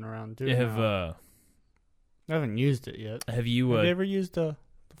coming around too. I haven't used it yet. Have you ever used the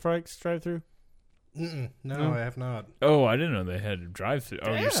Frank's drive-thru? No, I have not. Oh, I didn't know they had a drive-thru.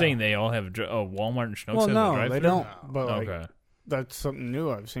 Oh, you're saying they all have Walmart and Schnucks have a drive-thru? Well, no, they don't. But okay. That's something new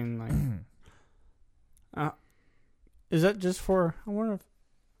I've seen. Like, is that just for? I wonder if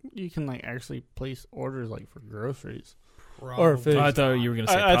you can like actually place orders like for groceries. Probably. Or if I thought you were going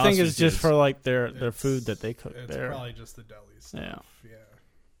to say I think it's just for like their food that they cook there. It's probably just the deli stuff. Yeah.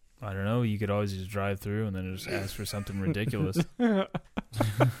 I don't know. You could always just drive through and then just ask for something ridiculous. Can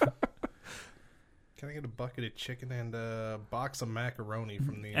I get a bucket of chicken and a box of macaroni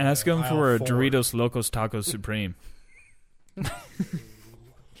from the ask them aisle for a 4? Doritos Locos Tacos Supreme.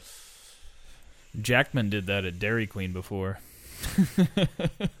 Jackman did that at Dairy Queen before.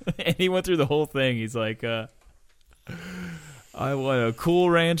 And he went through the whole thing. He's like, I want a Cool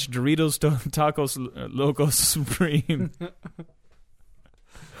Ranch Doritos Tacos Locos Supreme.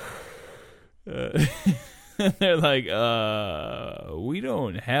 They're like, we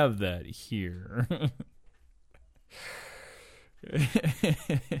don't have that here.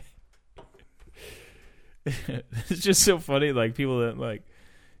 It's just so funny, like people that like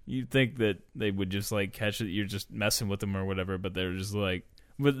you'd think that they would just like catch it, you're just messing with them or whatever, but they're just like.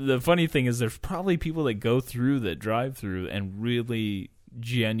 But the funny thing is, there's probably people that go through that drive through and really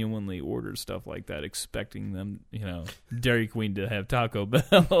genuinely order stuff like that, expecting them, Dairy Queen to have Taco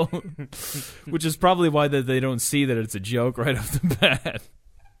Bell, which is probably why that they don't see that it's a joke right off the bat.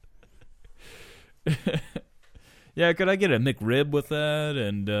 Yeah, could I get a McRib with that?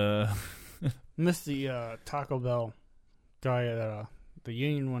 And missed the Taco Bell guy at the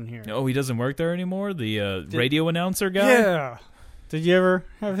Union one here. Oh, he doesn't work there anymore? The radio announcer guy? Yeah. Did you ever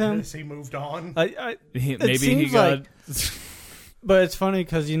have him? Has he moved on? Maybe he got... Like, but it's funny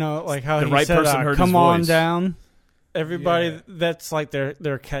because, like how the he right said, person heard come his on voice. down. Everybody, that's like their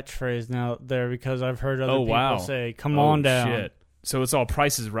catchphrase now there, because I've heard other people say, come on down. Shit. So it's all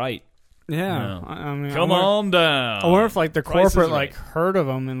Price is Right. Yeah. No. I mean, come on down. I wonder if like the Price corporate is Right. like heard of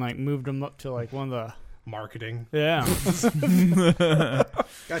him and like moved him up to like one of the... Marketing. Yeah.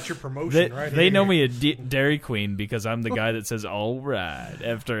 Got your promotion right They here. know me at Dairy Queen because I'm the guy that says all right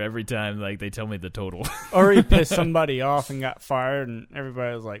after every time like they tell me the total. Or he pissed somebody off and got fired, and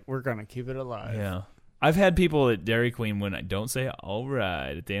everybody was like, we're going to keep it alive. Yeah. I've had people at Dairy Queen when I don't say all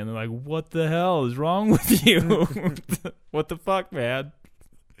right at the end, they're like, what the hell is wrong with you? What the fuck, man?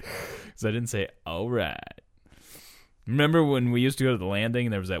 Because I didn't say all right. Remember when we used to go to the Landing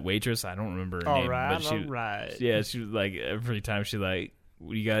and there was that waitress? I don't remember her name. But all right. Yeah, she was like, every time she like,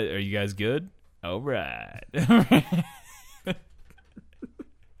 are you guys good? All right.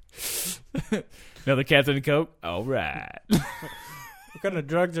 Another Captain Coke? All right. What kind of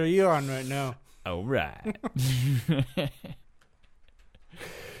drugs are you on right now? All right.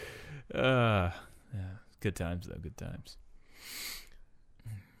 Yeah, good times, though. Good times.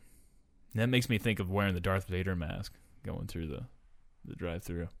 That makes me think of wearing the Darth Vader mask going through the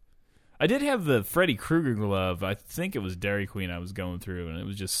drive-thru. I did have the Freddy Krueger glove. I think it was Dairy Queen I was going through, and it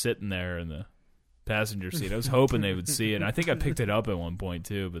was just sitting there in the passenger seat. I was hoping they would see it. And I think I picked it up at one point,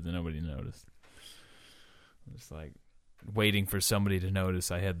 too, but then nobody noticed. I was like waiting for somebody to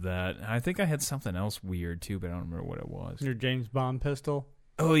notice I had that. I think I had something else weird, too, but I don't remember what it was. Your James Bond pistol?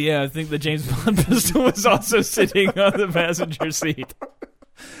 Oh, yeah, I think the James Bond pistol was also sitting on the passenger seat.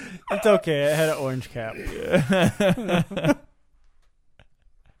 It's okay. It had an orange cap.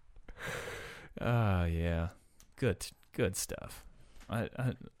 Yeah. Good stuff.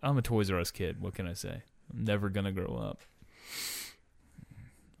 I'm a Toys R Us kid. What can I say? I'm never going to grow up.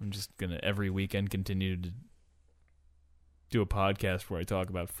 I'm just going to every weekend continue to do a podcast where I talk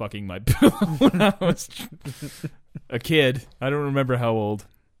about fucking my pillow when I was a kid. I don't remember how old.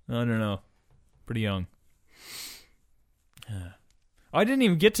 I don't know. Pretty young. I didn't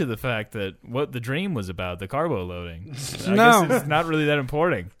even get to the fact that what the dream was about, the carbo loading. I guess it's not really that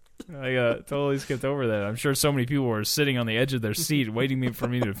important. I totally skipped over that. I'm sure so many people were sitting on the edge of their seat waiting for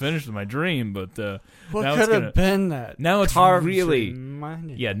me to finish my dream, but what now could have been that? Now it's really...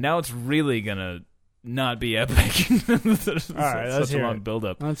 reminded. Yeah, now it's really going to not be epic. All right, let's such a hear long it.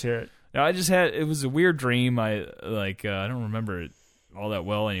 build-up. Let's hear it. Now, it was a weird dream. I don't remember it all that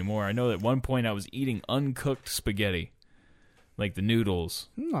well anymore. I know that at one point I was eating uncooked spaghetti. Like the noodles,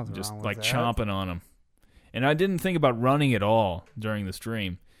 Nothing just wrong with like that. chomping on them. And I didn't think about running at all during the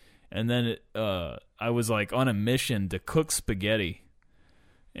stream. And then I was like on a mission to cook spaghetti,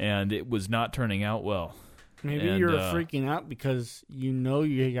 and it was not turning out well. Maybe And, you were freaking out because you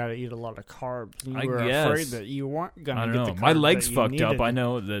got to eat a lot of carbs. You were afraid that you weren't going to get the carbs. My leg's that you fucked up. needed. I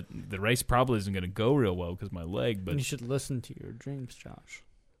know that the race probably isn't going to go real well because my leg. But you should listen to your dreams, Josh.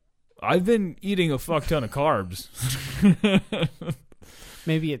 I've been eating a fuck ton of carbs.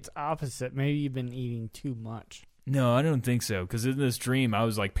 Maybe it's opposite. Maybe you've been eating too much. No, I don't think so. Because in this dream, I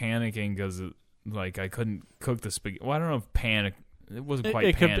was like panicking because like I couldn't cook the spaghetti. Well, I don't know if panic. It wasn't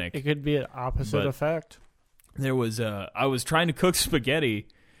quite panic. It could be an opposite effect. There was I was trying to cook spaghetti,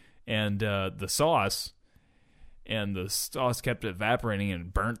 and the sauce kept evaporating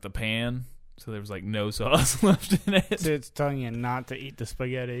and burnt the pan. So there was like no sauce left in it. So it's telling you not to eat the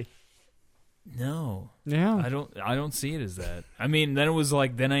spaghetti. No. Yeah. I don't see it as that. I mean, then it was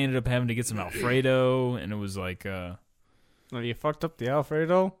like, then I ended up having to get some Alfredo, and it was like, you fucked up the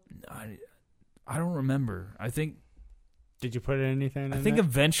Alfredo? I don't remember. I think Did you put anything in I think it?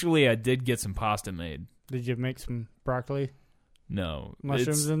 eventually I did get some pasta made. Did you make some broccoli No.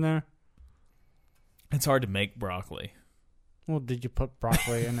 mushrooms in there? It's hard to make broccoli. Well, did you put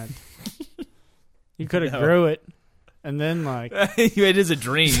broccoli in it? You could have No. grew it, and then like It is a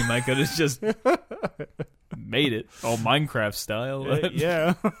dream. I could have just made it all Minecraft style.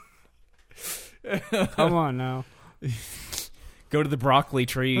 yeah. Come on now. Go to the broccoli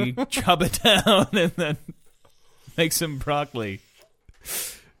tree, chop it down, and then make some broccoli.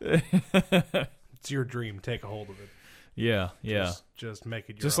 It's your dream. Take a hold of it. Yeah. Just make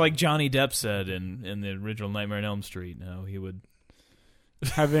it your Just own. like Johnny Depp said in the original Nightmare on Elm Street, how he would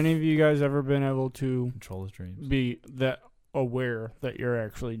Have any of you guys ever been able to control his dreams. be that aware that you're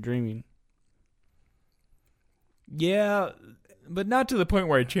actually dreaming? Yeah, but not to the point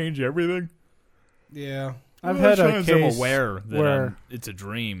where I change everything. Yeah. I've had a Sometimes case I'm aware that where it's a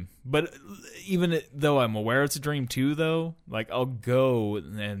dream. But even though I'm aware it's a dream too, though, like I'll go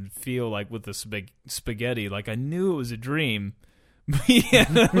and feel like with the spaghetti, like I knew it was a dream. But yeah,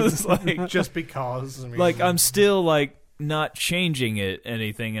 it was like Just because. I mean, like I'm still like not changing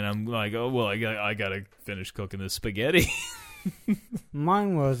anything, and I'm like, oh well, I gotta finish cooking this spaghetti.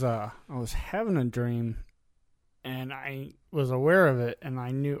 mine was I was having a dream, and I was aware of it, and I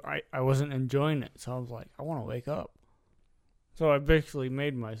knew I wasn't enjoying it, so I was like, I want to wake up. So I basically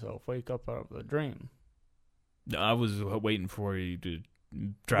made myself wake up out of the dream. I was waiting for you to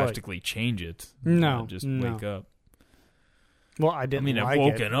drastically change it. No, just no. wake up. Well, I didn't. I've like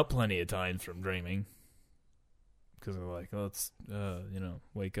woken it. up plenty of times from dreaming because I'm like, let's,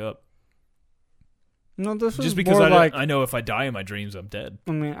 wake up. No, this was Just because more like I know if I die in my dreams, I'm dead.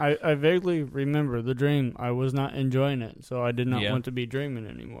 I mean, I vaguely remember the dream. I was not enjoying it, so I did not Yeah. want to be dreaming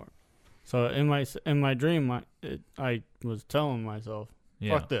anymore. So in my dream, I was telling myself,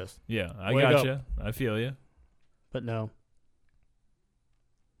 Yeah, "Fuck this," yeah, I Wake gotcha. I feel you. but no,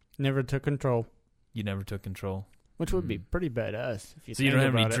 never took control, You never took control, which would be pretty badass if you. so you think don't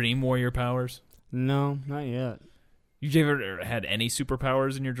have any about it. dream warrior powers. No, not yet. You ever had any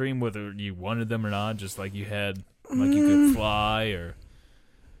superpowers in your dream, whether you wanted them or not? Just like you had, like you could fly or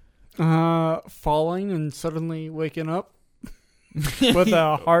Falling and suddenly waking up with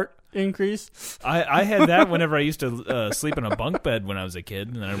a heart increase. I had that whenever I used to sleep in a bunk bed when I was a kid,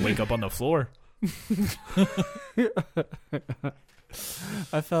 and then I'd wake up on the floor.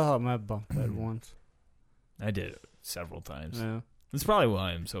 I fell out of my bunk bed once. I did it several times. Yeah. That's probably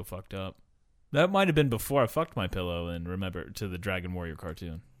why I'm so fucked up. That might have been before I fucked my pillow and remember to the Dragon Warrior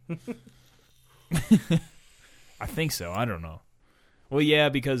cartoon. I think so. I don't know. Well, yeah,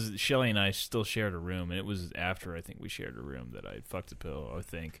 because Shelly and I still shared a room, and it was after I think we shared a room that I fucked the pillow. I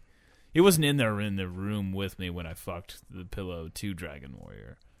think it wasn't in the room with me when I fucked the pillow to Dragon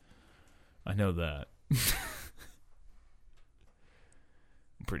Warrior. I know that.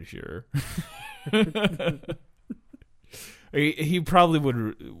 I'm pretty sure. He probably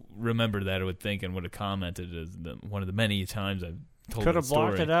would remember that, I would think, and would have commented as one of the many times I've told Could that have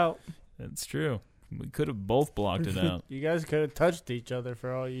blocked story. it out. That's true. We could have both blocked it out. You guys could have touched each other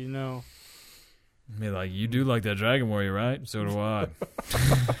for all you know. Be like, you do like that Dragon Warrior, right? So do I.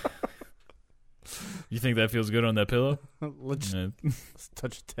 You think that feels good on that pillow? Let's Uh,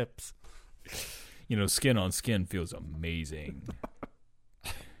 touch tips. Skin on skin feels amazing.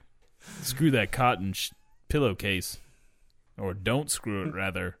 Screw that cotton pillowcase. Or don't screw it,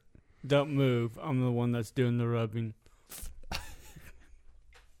 rather. Don't move. I'm the one that's doing the rubbing.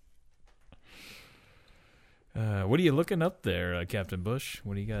 What are you looking up there, Captain Bush?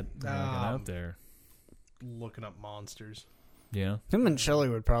 What do you got looking out there? Looking up monsters. Yeah? Him and Shelly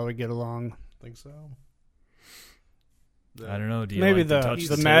would probably get along. Think so. I don't know. Do you Maybe like to touch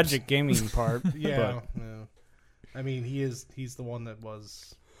the tips? magic gaming part. Yeah, yeah. I mean, he's the one that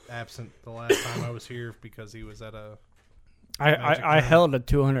was absent the last time I was here because he was at a. I held a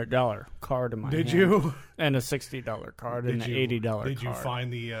 $200 card in my hand. Did you? And a $60 card and an $80 card. Did you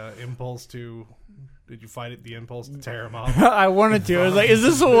find the impulse to? Did you find the impulse to tear him up? I wanted to. I was like, "Is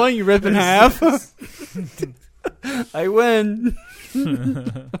this the one you rip in half?" I win.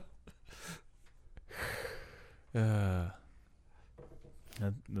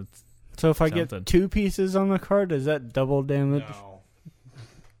 That's So if I something. get 2 pieces on the card, is that double damage?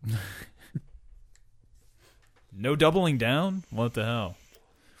 No. no doubling down? What the hell?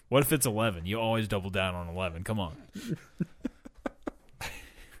 What if it's 11? You always double down on 11. Come on.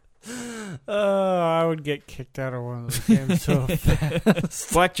 I would get kicked out of one of those games so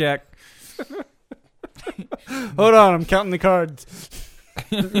fast. Blackjack. Hold on, I'm counting the cards.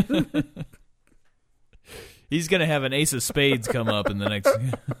 He's going to have an ace of spades come up in the next...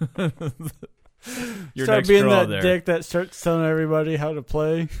 Your Start next being draw that there. dick that starts telling everybody how to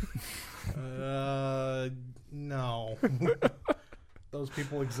play. No. Those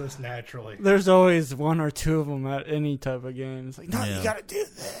people exist naturally. There's always one or two of them at any type of game. It's like, no, Yeah. you got to do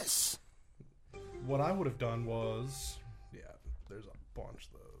this. What I would have done was, there's a bunch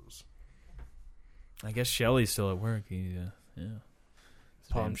of those. I guess Shelly's still at work. It's a damn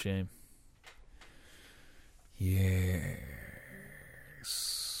Punk. shame.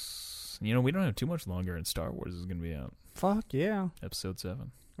 Yes. You know, we don't have too much longer, and Star Wars is going to be out. Fuck yeah. Episode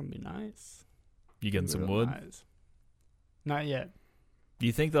 7. Gonna be nice. You getting some Real wood? nice. Not yet. Do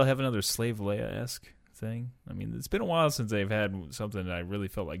you think they'll have another Slave Leia-esque thing? I mean, it's been a while since they've had something that I really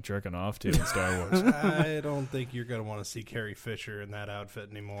felt like jerking off to in Star Wars. I don't think you're going to want to see Carrie Fisher in that outfit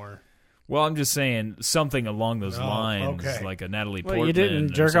anymore. Well, I'm just saying something along those Oh, lines, okay. like a Natalie Well, Portman. you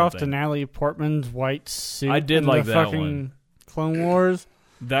didn't or jerk off to something. Natalie Portman's white suit. I did in like the that fucking one. Clone Wars.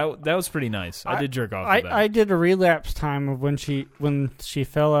 That was pretty nice. I did jerk off to that. I did a relapse time of when she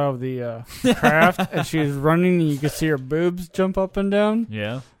fell out of the craft and she was running and you could see her boobs jump up and down.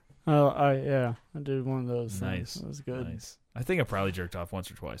 Yeah? I did one of those. Nice. Things. It was good. Nice. I think I probably jerked off once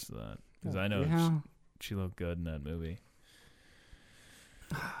or twice to that. Because I know Yeah. she looked good in that movie.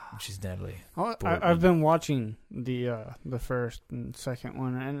 She's Natalie. I've been watching the first and second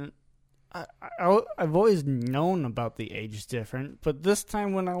one, and I've always known about the age difference, but this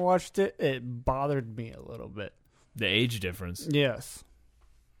time when I watched it, it bothered me a little bit. The age difference. Yes.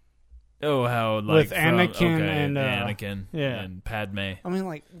 Oh, how like With Anakin and, Anakin yeah. and Padme. I mean,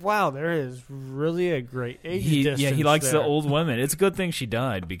 like, wow, there is really a great age distance. Yeah, he likes there. the old women. It's a good thing she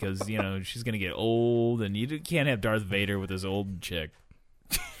died because she's gonna get old, and you can't have Darth Vader with this old chick.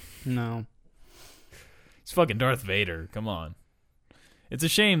 No. It's fucking Darth Vader. Come on. It's a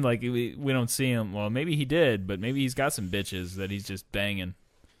shame, like, we don't see him. Well, maybe he did, but maybe he's got some bitches that he's just banging.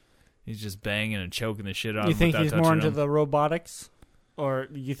 He's just banging and choking the shit out of You them think without he's more touching into them. the robotics? Or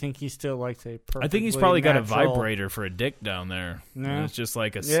you think he still likes a perfectly I think he's probably got a natural- vibrator for a dick down there. No. And it's just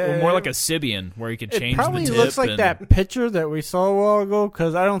like Yeah. more like a Sybian, where he could change It probably the tip. looks like and, that picture that we saw a while ago,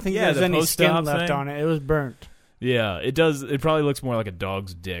 because I don't think Yeah, there's the any skin post-op left thing. on it. It was burnt. Yeah, it does. It probably looks more like a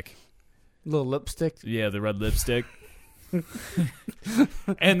dog's dick. Little lipstick. Yeah, the red lipstick. And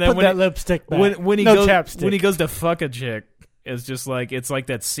then Put when that lipstick back. when he no goes chapstick. when he goes to fuck a chick, it's just like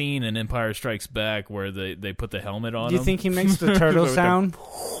that scene in Empire Strikes Back where they put the helmet on Do you him. think he makes the turtle With the- sound?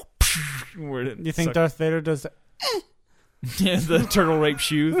 Where it Do you think suck- Darth Vader does that? yeah, the turtle rape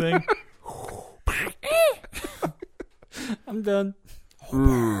shoe thing? I'm done.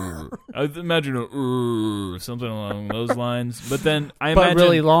 I imagine something along those lines. But then I But imagine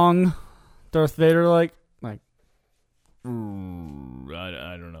really long, Darth Vader like.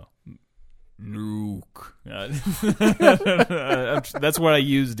 I don't know. Luke. That's what I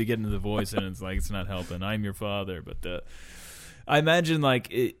use to get into the voice, and it's like it's not helping. I'm your father, but I imagine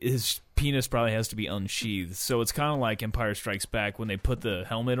like his penis probably has to be unsheathed, so it's kind of like Empire Strikes Back when they put the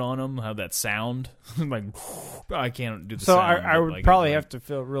helmet on him. How that sound? Like I can't do the So sound. I but, would like, probably it's have to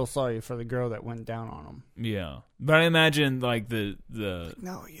feel real sorry for the girl that went down on him. like- yeah. But I imagine like the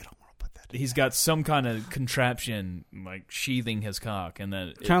No, you don't want to put that. he's got some kind of contraption like sheathing his cock, and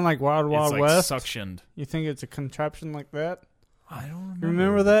then Kind of like Wild it's Wild like West. suctioned. You think it's a contraption like that? I don't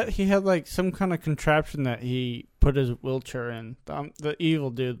Remember that? He had like some kind of contraption that he put his wheelchair in. The evil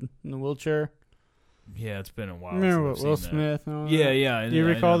dude in the wheelchair. Yeah, it's been a while. Remember since Will I've seen Smith? And all that. Yeah, that? yeah. Do you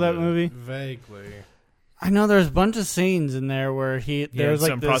recall that movie? Vaguely. I know there's a bunch of scenes in there where there's like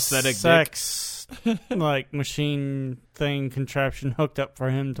some this prosthetic sex like machine thing contraption hooked up for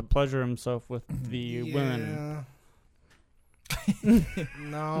him to pleasure himself with the women.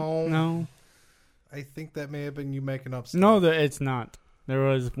 No. No, I think that may have been you making up stuff. no, that it's not. There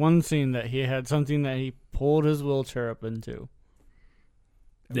was one scene that he had something that he pulled his wheelchair up into.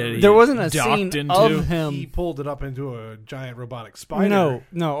 That he There wasn't a docked scene into? of him. He pulled it up into a giant robotic spider.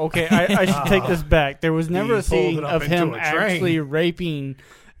 No. Okay, I should take this back. There was never He a scene pulled it up of into him a train. actually raping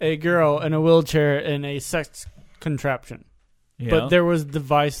a girl in a wheelchair in a sex contraption. Yeah. But there was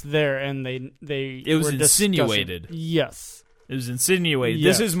device there, and they It was were discussing- insinuated. Yes, It was insinuated.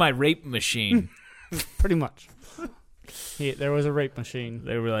 Yes. This is my rape machine. pretty much. There was a rape machine.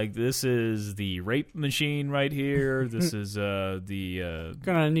 They were like, "This is the rape machine right here. This is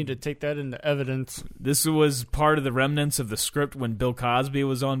Gonna need to take that into evidence. this was part of the remnants of the script when Bill Cosby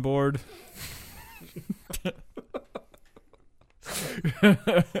was on board."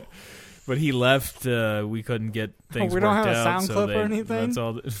 But he left. We couldn't get things we don't worked have a out. sound so clip or they- anything? That's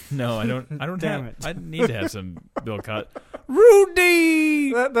all. No, I don't. I don't Damn have. it. I need to have some Bill Cosby.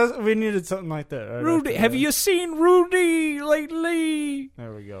 Rudy! We needed something like that. Right Rudy, have you seen Rudy lately?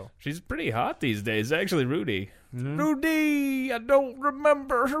 There we go. She's pretty hot these days, actually, Rudy. Mm-hmm. Rudy, I don't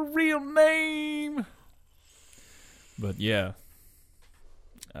remember her real name. But yeah,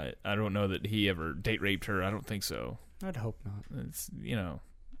 I don't know that he ever date raped her. I don't think so. I'd hope not. It's,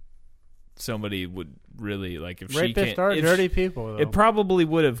 somebody would really, like, if Rapists she can't... are dirty people, though. It probably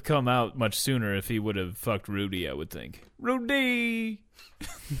would have come out much sooner if he would have fucked Rudy, I would think. Rudy!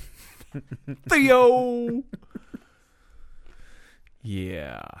 Theo!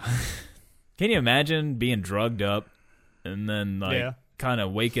 Yeah. Can you imagine being drugged up and then, like, kind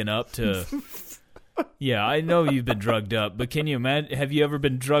of waking up to... Yeah, I know you've been drugged up, but can you imagine... Have you ever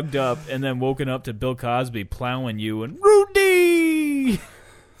been drugged up and then woken up to Bill Cosby plowing you and... Rudy!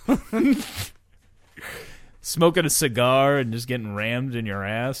 Smoking a cigar and just getting rammed in your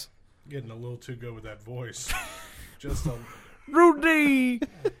ass? Getting a little too good with that voice. Just a... Rudy!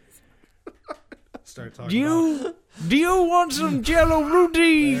 Start talking Do you want some Jello,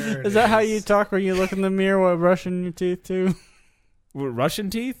 Rudy? Is that how you talk when you look in the mirror while brushing your teeth, too? Russian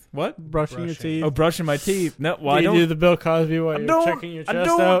teeth? What? Brushing your teeth. Oh, brushing my teeth. No, well, do you do the Bill Cosby while you're checking your chest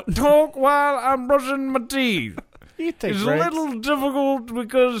out? I don't talk while I'm brushing my teeth. You take It's breaks. a little difficult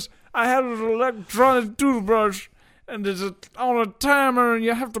because I have an electronic toothbrush and it's on a timer and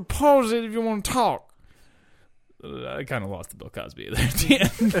you have to pause it if you want to talk. I kind of lost the Bill Cosby there at the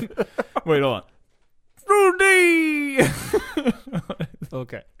end. Wait, hold on. Rudy!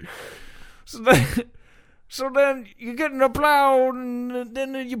 Okay. So then you get in the plow and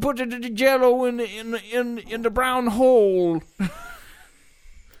then you put the Jello in the brown hole.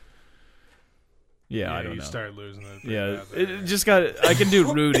 Yeah, I don't you know. start losing it. Yeah, it just got. I can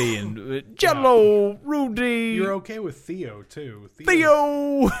do Rudy and Jello, Rudy. You're okay with Theo too.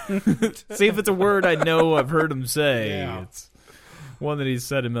 Theo. See if it's a word I know. I've heard him say. Yeah. It's one that he's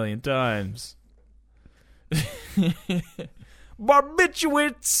said a million times.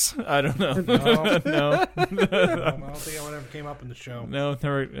 Barbiturates. I don't know. No. I don't think that one ever came up in the show. No,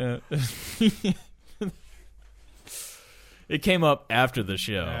 never. It came up after the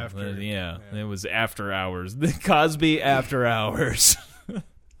show. Yeah, it was After Hours. The Cosby After Hours.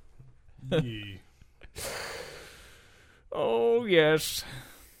 Yeah. Oh, yes.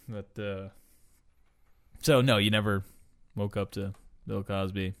 But, so, no, you never woke up to Bill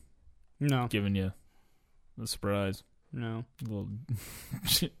Cosby No. giving you a surprise. No. A little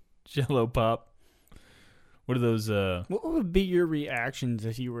Jello pop. What are those, What would be your reactions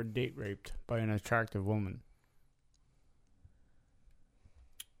if you were date raped by an attractive woman?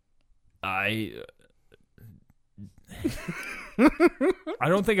 I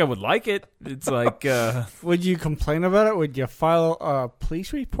don't think I would like it. It's like, Would you complain about it? Would you file a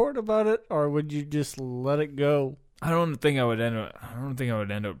police report about it, or would you just let it go? I don't think I would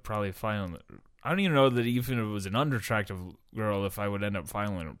end up probably filing it. I don't even know that even if it was an unattractive girl, if I would end up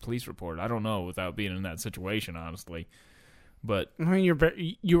filing a police report. I don't know without being in that situation, honestly. But I mean,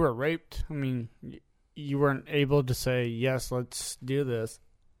 you were raped. I mean, you weren't able to say yes. Let's do this.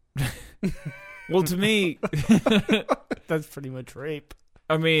 well, to me, that's pretty much rape.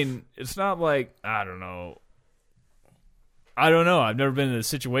 I mean, it's not like I don't know. I've never been in a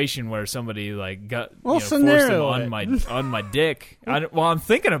situation where somebody like got forced them on my dick. I'm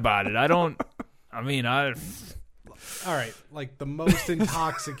thinking about it. All right, like the most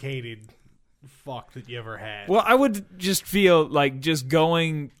intoxicated fuck that you ever had. Well, I would just feel like just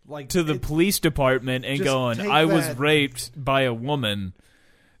going to the police department and going, I was raped by a woman.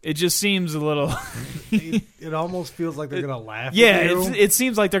 It just seems a little... it almost feels like they're going to laugh at you. Yeah, it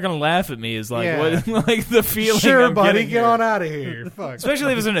seems like they're going to laugh at me is like, what, like the feeling Sure, I'm buddy, getting get on out of here. Fuck.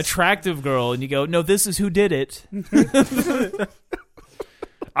 Especially if it's an attractive girl and you go, no, this is who did it.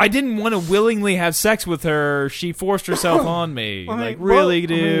 I didn't want to willingly have sex with her. She forced herself on me.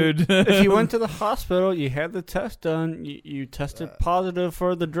 Dude? If you went to the hospital, you had the test done, you tested positive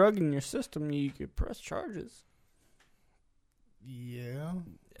for the drug in your system, you could press charges. Yeah.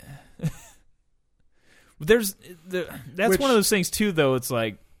 That's one of those things too, though. It's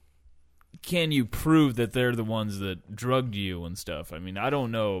like, can you prove that they're the ones that drugged you and stuff? I mean, I don't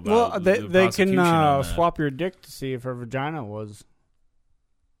know about. Well, they can swap your dick to see if her vagina was.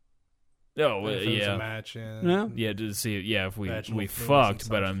 Oh, if it was a match, yeah, to see, if we fucked,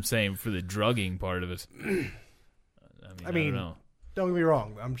 but I'm saying for the drugging part of it. I mean, I don't know. Don't get me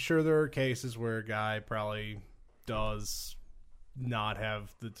wrong. I'm sure there are cases where a guy probably does not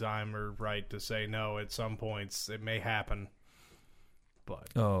have the time or right to say no. At some points, it may happen. But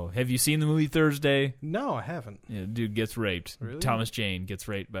have you seen the movie Thursday? No, I haven't. Yeah, dude gets raped. Really? Thomas Jane gets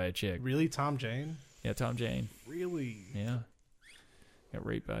raped by a chick. Really, Tom Jane? Yeah, Tom Jane. Really? Yeah. Got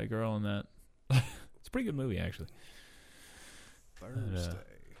raped by a girl in that. It's a pretty good movie, actually. Thursday.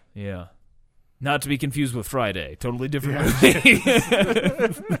 Yeah. Not to be confused with Friday. Totally different movie.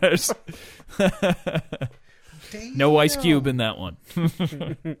 There's no Ice Cube in that one.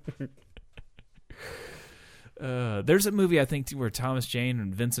 There's a movie, I think, where Thomas Jane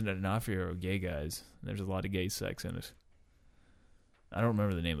and Vincent D'Onofrio are gay guys. There's a lot of gay sex in it. I don't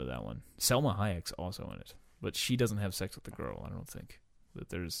remember the name of that one. Selma Hayek's also in it. But she doesn't have sex with the girl, I don't think. But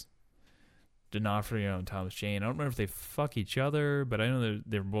there's D'Onofrio and Thomas Jane. I don't remember if they fuck each other, but I know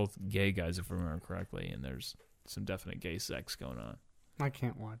they're both gay guys, if I remember correctly, and there's some definite gay sex going on. I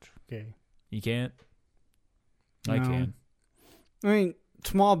can't watch gay. You can't? I No. can. I mean,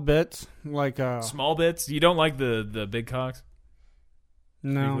 small bits, like... Small bits? You don't like the big cocks?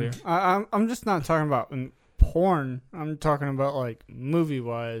 No. clear. I'm just not talking about in porn. I'm talking about, like,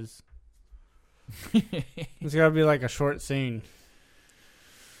 movie-wise. It's got to be, like, a short scene.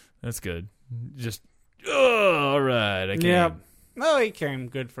 That's good. Just, all right, I can't. Yeah. No, he came.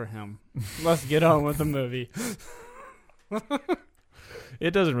 Good for him. Let's get on with the movie.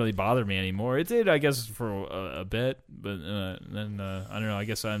 It doesn't really bother me anymore. It did, I guess, for a bit, but then, I don't know, I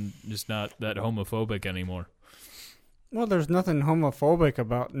guess I'm just not that homophobic anymore. Well, there's nothing homophobic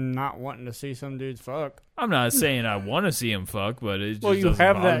about not wanting to see some dudes fuck. I'm not saying I want to see him fuck, but it just Well, you doesn't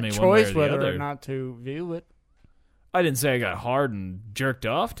have bother that me one choice way or the whether other. or not to view it. I didn't say I got hard and jerked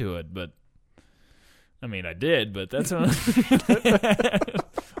off to it, but I mean, I did, but that's I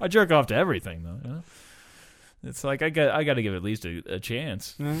jerk off to everything, though. You know? It's like I got to give it at least a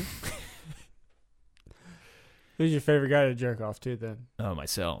chance. Yeah. Who's your favorite guy to jerk off to then? Oh,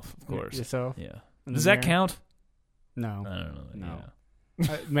 myself, of course. Yourself? Yeah. In Does the that mirror? count? No. I don't know. No.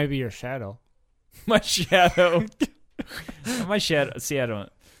 Yeah. Maybe your shadow. My shadow. My shadow. See, I don't.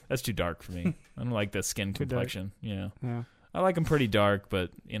 That's too dark for me. I don't like the skin Too dark. complexion. Yeah. Yeah. I like them pretty dark,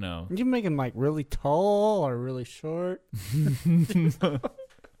 but you know. You make him like really tall or really short.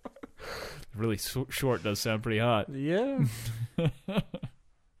 Really short does sound pretty hot. Yeah.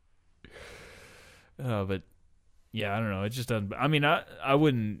 But yeah, I don't know. It just doesn't. I mean, I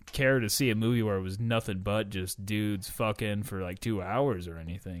wouldn't care to see a movie where it was nothing but just dudes fucking for like 2 hours or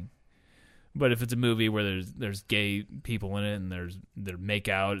anything. But if it's a movie where there's gay people in it and they make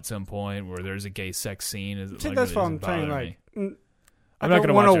out at some point where there's a gay sex scene, See, that's what I'm saying. Like, I not don't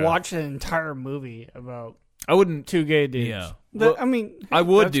gonna want to watch watch an entire movie about I wouldn't. two gay dudes. Yeah. That- Well, I mean, I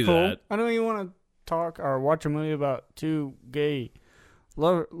would that's do cool. that. I don't even want to talk or watch a movie about two gay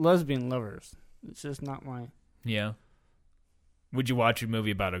lesbian lovers. It's just not my. Yeah. Would you watch a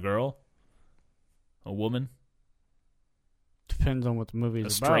movie about a girl? A woman? Depends on what the movie A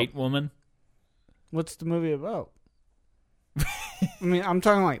is straight about. woman? What's the movie about? I mean, I'm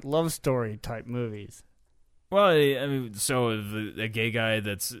talking like love story type movies. Well, I mean, so a gay guy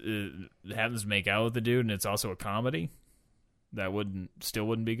that's happens to make out with the dude, and it's also a comedy, that still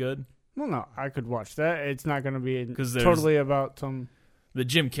wouldn't be good. Well, no, I could watch that. It's not going to be 'Cause there's- totally about some. The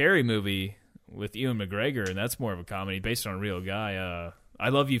Jim Carrey movie with Ewan McGregor, and that's more of a comedy based on a real guy. I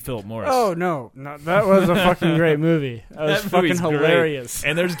Love You, Philip Morris. Oh no, that was a fucking great movie. That was That fucking movie's great. hilarious.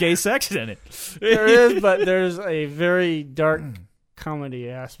 And there's gay sex in it. There is, but there's a very dark comedy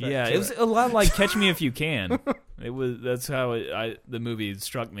aspect. Yeah, to it was a lot like Catch Me If You Can. That's how the movie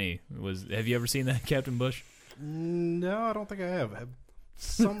struck me. Have you ever seen that, Captain Bush? No, I don't think I have.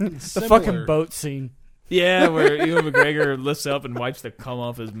 Something the similar. fucking boat scene. Yeah, where Ewan McGregor lifts up and wipes the cum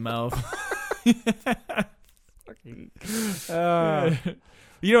off his mouth.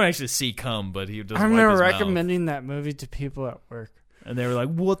 You don't actually see cum, but he does. I remember wipe his recommending that movie to people at work. mouth. And they were like,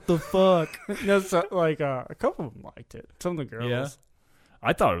 "What the fuck?" No, so, like a couple of them liked it. Some of the girls. Yeah.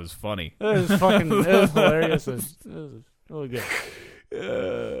 I thought it was funny. It was hilarious. It was really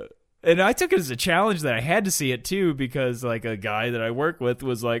good. And I took it as a challenge that I had to see it too, because like a guy that I work with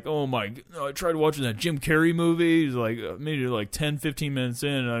was like, "Oh my, I tried watching that Jim Carrey movie." He's like, maybe like 10, 15 minutes in,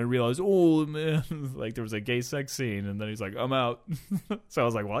 and I realized, oh man, like there was a gay sex scene, and then he's like, "I'm out." So I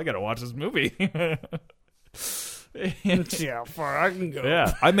was like, "Well, I got to watch this movie." Let's see how far I can go.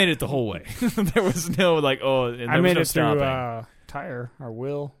 Yeah, I made it the whole way. There was no like, oh, and there I was made no it stopping. through Tire or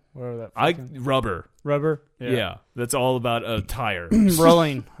Will, whatever that. Rubber. Rubber. Yeah. That's all about a tire.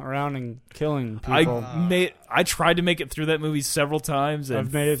 Rolling around and killing people. I tried to make it through that movie several times. And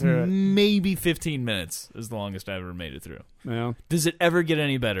I've made it through it. Maybe 15 minutes is the longest I ever made it through. Yeah. Does it ever get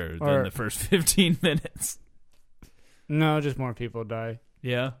any better than the first 15 minutes? No, just more people die.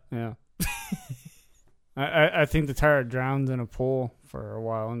 Yeah. Yeah. I think the tire drowns in a pool for a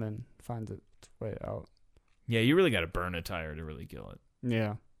while and then finds its way out. Yeah, you really got to burn a tire to really kill it.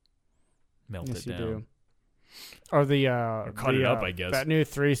 Yeah. melt Yes, it you down. do. Or the cut it up, I guess. that new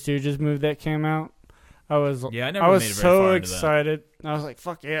Three Stooges movie that came out. I was Yeah, I never I was made it very so far into that. excited. I was like,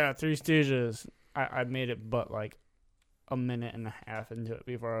 "Fuck yeah, Three Stooges!" I made it, but like a minute and a half into it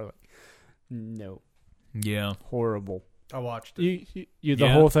before I was like, "No, Yeah. horrible." I watched it. You the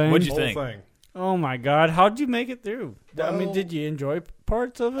Yeah? whole thing. What'd you Whole think? thing. Oh my god, how'd you make it through? I mean, Well, did you enjoy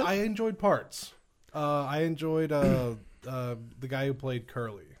parts of it? I enjoyed parts. I enjoyed the guy who played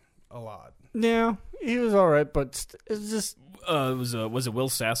Curly a lot. Yeah, he was all right, but it's just Was it Will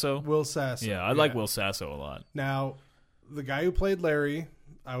Sasso? Will Sasso. Yeah, I like Will Sasso a lot. Now, the guy who played Larry,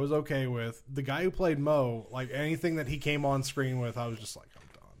 I was okay with. The guy who played Mo, like anything that he came on screen with, I was just like,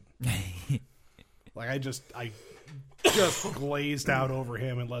 I'm done. Like I just glazed out over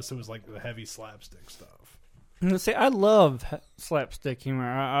him unless it was like the heavy slapstick stuff. See, I love slapstick humor.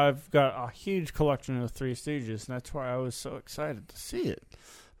 I've got a huge collection of Three Stooges, and that's why I was so excited to see it.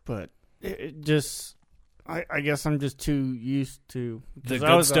 But it just, I guess I'm just too used to The 'cause I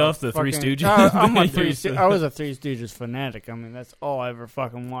good was a stuff, the Three fucking- Stooges. I was a Three Stooges fanatic. I mean, that's all I ever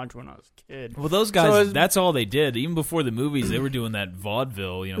fucking watched when I was a kid. Well, those guys, So it's- that's all they did. Even before the movies, they were doing that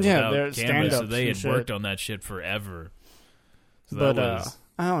vaudeville, Yeah, without they're cameras, so stand-ups they and had worked shit. on that shit forever. So But that was...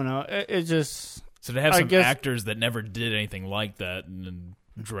 I don't know. It just, So to have I some guess- actors that never did anything like that, and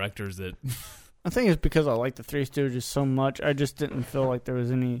directors that... I think it's because I like the Three Stooges so much. I just didn't feel like there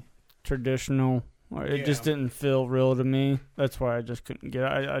was any traditional, or it just Yeah. didn't feel real to me. That's why I just couldn't get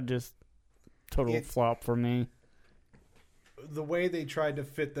it. I just total It- flop for me. The way they tried to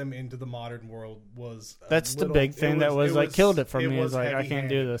fit them into the modern world was That's the big thing that was like killed it for me. Is like I can't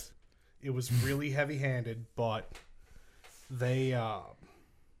do this. It was really heavy-handed, but they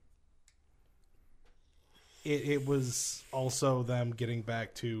it was also them getting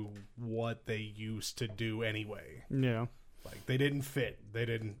back to what they used to do anyway. Yeah. Like they didn't fit. They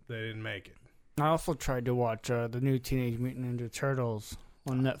didn't make it. I also tried to watch the new Teenage Mutant Ninja Turtles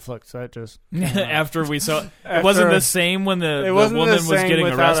on Netflix. That just After we saw... It After- wasn't the same when the wasn't woman the was same getting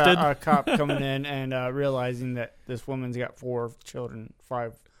without arrested? A cop coming in and realizing that this woman's got four children with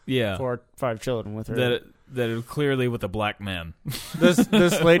her. That clearly with a black man. This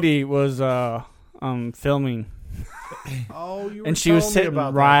lady was filming, Oh, you were And she was telling me sitting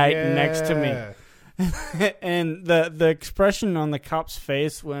about right that. next to me. Yeah. and the expression on the cop's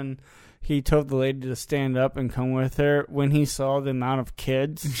face when he told the lady to stand up and come with her, when he saw the amount of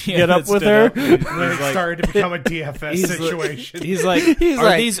kids Yeah, get up that with stood her, up. When it like- started to become a DFS He's like- situation. He's like, He's are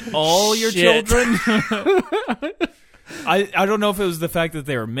like, these all your "Shit." children? I don't know if it was the fact that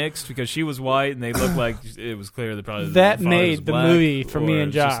they were mixed because she was white and they looked like it was clear that probably that the father was made the black, movie for me or and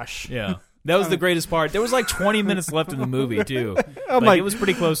it's just- Josh. yeah. That was the greatest part. There was like 20 minutes left in the movie too. I'm Like, like, it was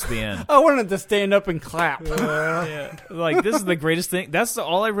pretty close to the end. I wanted to stand up and clap. Yeah. Like this is the greatest thing. That's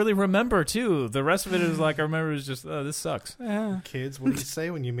all I really remember too. The rest of it is like I remember is just this sucks. Yeah. Kids, what do you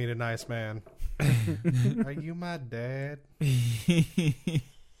say when you meet a nice man? Are you my dad?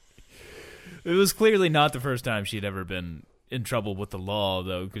 It was clearly not the first time she'd ever been in trouble with the law,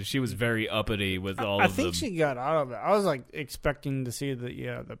 though, because she was very uppity with all I of think the... she got out of it. I was like expecting to see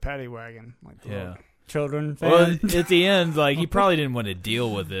the paddy wagon, like the Yeah. little children thing. Well, at the end, like, he probably didn't want to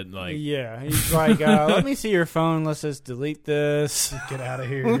deal with it. Like, Yeah, he's like, let me see your phone. Let's just delete this. Get out of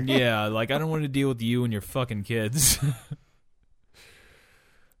here. yeah, like, I don't want to deal with you and your fucking kids.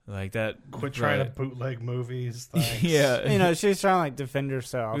 Like that. Quit trying right. to bootleg movies. Thanks. Yeah. You know, she's trying to like defend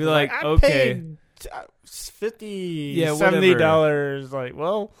herself. Be like, I okay. paid $50, Yeah, $70. Like,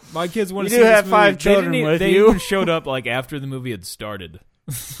 well, My kids want You to do see this have 5 movie. children with they you. even showed up like after the movie had started.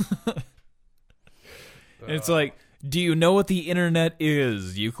 And it's like, do you know what the internet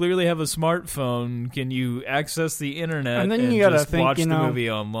is? You clearly have a smartphone. Can you access the internet And then you gotta just think, watch you the know, movie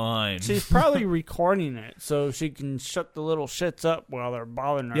online? she's probably recording it so she can shut the little shits up while they're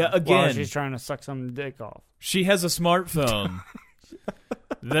bothering her. Yeah, while again. she's trying to suck some dick off. She has a smartphone.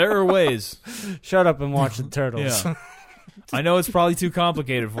 There are ways. Shut up and watch the turtles. Yeah. I know it's probably too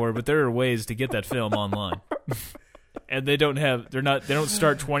complicated for her, but there are ways to get that film online. And they don't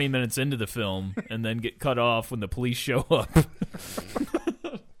start 20 minutes into the film and then get cut off when the police show up.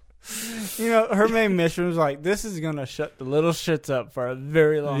 You know, her main mission was like, this is going to shut the little shits up for a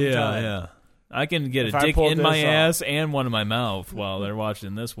very long time. Yeah. I can get If a I dick pulled in my this off. ass and one in my mouth while they're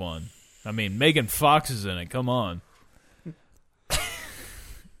watching this one. I mean, Megan Fox is in it. Come on.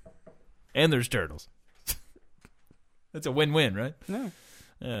 And there's turtles. That's a win-win, right? No.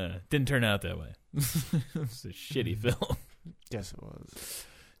 Didn't turn out that way. It's a shitty film. Yes, it was.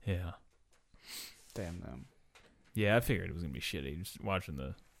 Yeah. Damn them. Yeah, I figured it was gonna be shitty. Just watching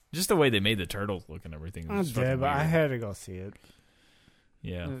just the way they made the turtles look and everything. I Was fucking did, but I weird. had to go see it.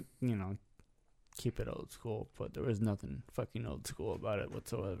 Yeah. You know, keep it old school, but there was nothing fucking old school about it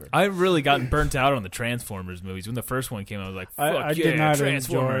whatsoever. I've really gotten burnt out on the Transformers movies. When the first one came out, I was like, fuck I did not enjoy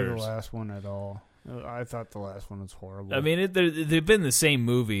Transformers. the last one at all. I thought the last one was horrible. I mean, they've been the same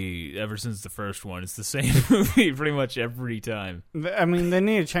movie ever since the first one. It's the same movie pretty much every time. I mean, they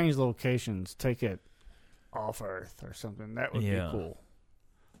need to change locations. Take it off Earth or something. That would be cool.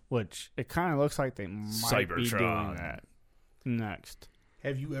 Which, it kind of looks like they might be doing that next.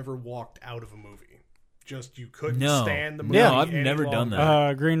 Have you ever walked out of a movie? Just you couldn't No. stand the movie? No, I've any never done longer?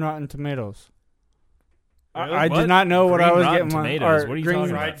 that. Green Rotten Tomatoes. Really? I What? did not know what Green I was Rotten getting. Tomatoes? What are you green,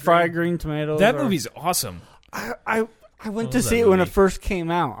 talking about? Fried green tomatoes. That or- movie's awesome. I went What to was see that it when it movie? first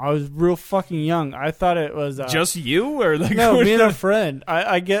came out. I was real fucking young. I thought it was Just you or like no, me and a friend.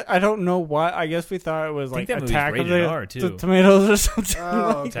 I don't know why. I guess we thought it was I think like that movie's Attack of rated the, R, too. the Tomatoes or something.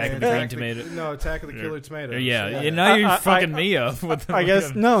 Oh, Attack okay. of the Green Tomato. No, Attack of the Killer Tomatoes. Yeah, now you're fucking me up. With the I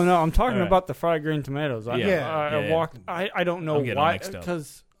guess no. I'm talking All right. about the fried green tomatoes. I Yeah. walked. I don't know I'm getting all why mixed up.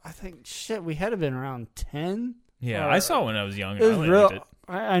 because I think shit we had to been around 10. Yeah, Or- I saw it when I was young. It was I really real. liked it.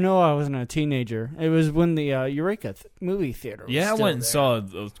 I know I wasn't a teenager. It was when the Eureka movie theater. Was Yeah, I still went and there. saw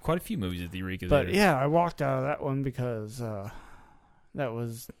quite a few movies at the Eureka But Theater. yeah, I walked out of that one because that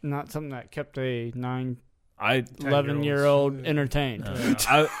was not something that kept a 11-year-old entertained.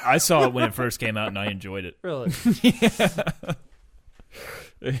 I saw it when it first came out, and I enjoyed it. Really?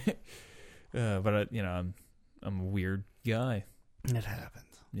 But I'm a weird guy. It happens.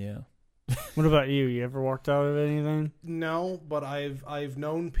 Yeah. What about you? You ever walked out of anything? No, but I've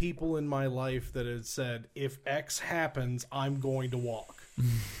known people in my life that had said, if X happens, I'm going to walk.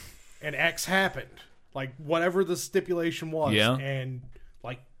 And X happened. Like, whatever the stipulation was. Yeah. And,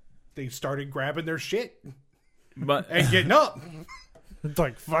 like, they started grabbing their shit But and getting up. It's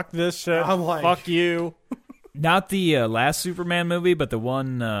like, fuck this shit. I'm like- fuck you. not the last Superman movie, but the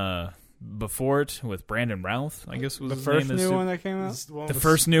one before it with Brandon Routh, I guess was The his first name. new one that came out? This- the one The with-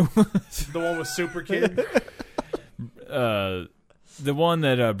 first new The one with Super Kid. the one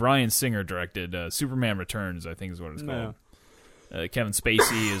that Bryan Singer directed, Superman Returns, I think is what it's called. Kevin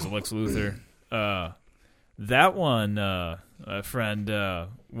Spacey is Lex Luthor. That one, a friend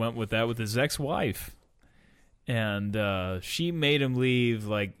went with that with his ex-wife, and she made him leave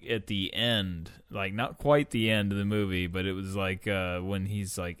like at the end, like not quite the end of the movie, but it was like when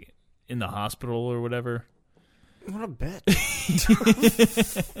he's like in the hospital or whatever. What a bitch.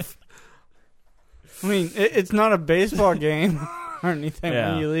 I mean, it's not a baseball game or anything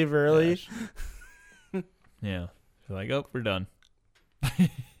Yeah. when you leave early. Yeah, so like, oh, we're done.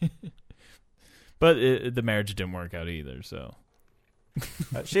 But the marriage didn't work out either, so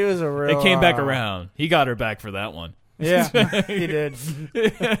She was a real... it came back around. He got her back for that one. Yeah, he did.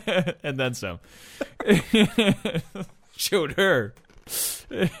 And then some. Showed her.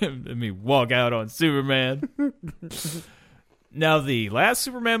 Let me walk out on Superman. Now, the last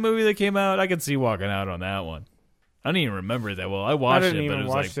Superman movie that came out, I can see walking out on that one. I don't even remember it that well. I I watched didn't it, but even it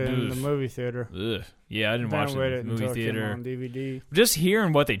was watch like, it in the ugh, movie theater. ugh. Yeah, I didn't watch it wait in the movie until it came theater. on DVD. Just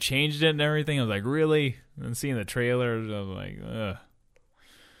hearing what they changed it and everything, I was like, really? And seeing the trailer, I was like, ugh.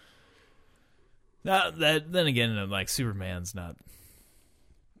 Then again, like, Superman's not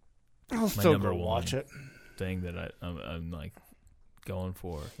I'll my still number go one watch it. thing that I'm like going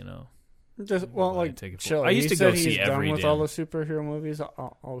for, you know. Just well, Why like take it for- chill. I used He to go said see he's done every with damn- all the superhero movies.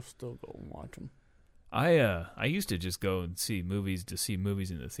 I'll still go and watch them. I used to just go and see movies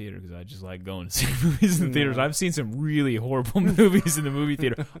in the theater because I just like going to see movies in the theaters. I've seen some really horrible movies in the movie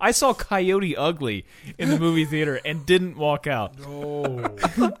theater. I saw Coyote Ugly in the movie theater and didn't walk out. Oh.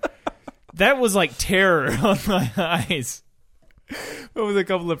 That was like terror on my eyes. With a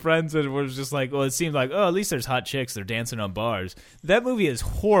couple of friends that was just like, well, it seemed like, oh, at least there's hot chicks. They're dancing on bars. That movie is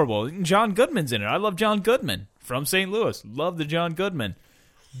horrible. John Goodman's in it. I love John Goodman from St. Louis. Love the John Goodman.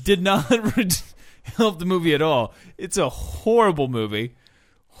 Did not help the movie at all. It's a horrible movie.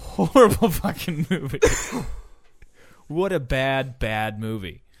 Horrible fucking movie. What a bad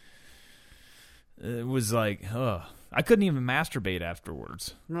movie. It was like, I couldn't even masturbate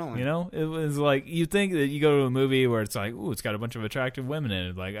afterwards. Really? You know? It was like, you think that you go to a movie where it's like, ooh, it's got a bunch of attractive women in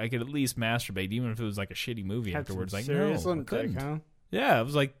it. Like, I could at least masturbate, even if it was like a shitty movie Had afterwards. some Like, serious no, I intake, couldn't. huh? Yeah, I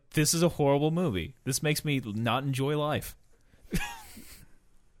was like, this is a horrible movie. This makes me not enjoy life.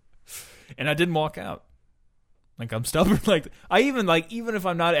 And I didn't walk out. Like, I'm stubborn. Like, even if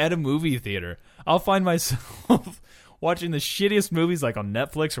I'm not at a movie theater, I'll find myself watching the shittiest movies, like on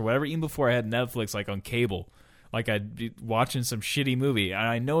Netflix or whatever, even before I had Netflix, like on cable. Like, I'd be watching some shitty movie, and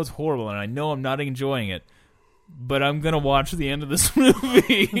I know it's horrible, and I know I'm not enjoying it, but I'm going to watch the end of this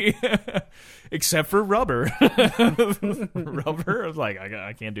movie. Except for Rubber. Rubber, I was like,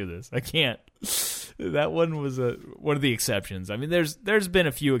 I can't do this. I can't. That one was one of the exceptions. I mean, there's been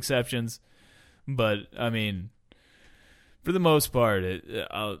a few exceptions, but, I mean, for the most part,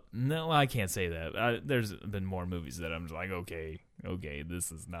 no, I can't say that. There's been more movies that I'm just like, okay,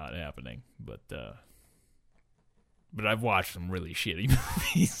 this is not happening. But I've watched some really shitty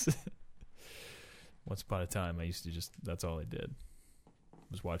movies. Once upon a time, I used to that's all I did.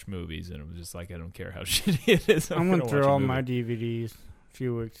 Was watch movies, and it was just like, I don't care how shitty it is. I went through all my DVDs a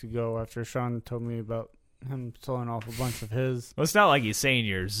few weeks ago after Sean told me about him selling off a bunch of his. Well, it's not like he's saying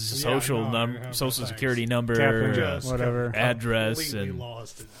your social security number, whatever address, completely and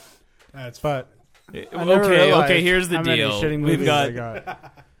lost it. That's but okay. Here's the deal. We've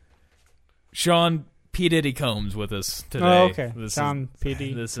got Sean P. Diddy Combs with us today. Oh, okay. Sean P.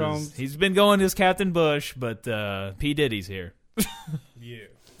 Diddy Combs. He's been going as Captain Bush, but P. Diddy's here. Yeah.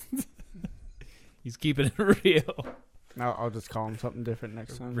 He's keeping it real. I'll just call him something different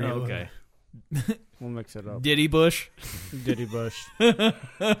next time. Oh, okay. We'll mix it up. Diddy Bush? Diddy Bush. That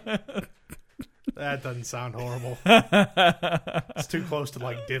doesn't sound horrible. It's too close to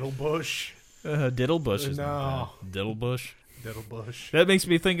like Diddle Bush. Diddle Bush is no. Diddle Bush? Diddle Bush. That makes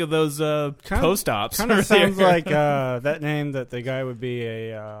me think of those post-ops. Kind of sounds like that name that the guy would be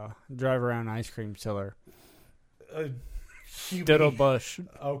a drive-around ice cream seller. Diddle Bush.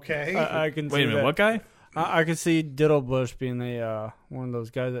 Okay. I can see Wait a minute, what guy? I can see Diddle Bush being one of those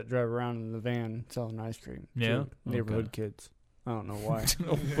guys that drive around in the van selling ice cream. Yeah, to neighborhood kids. I don't know why.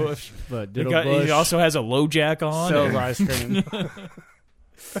 Diddle Bush, but Diddle Bush. He also has a low jack on. Sells ice cream.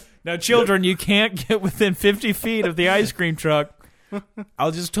 Now, children, you can't get within 50 feet of the ice cream truck.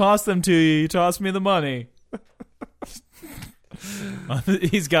 I'll just toss them to you. You toss me the money.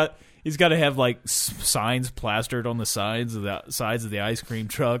 He's got to have like signs plastered on the sides of the ice cream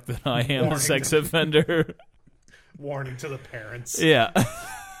truck that I am a sex offender. Warning to the parents. Yeah.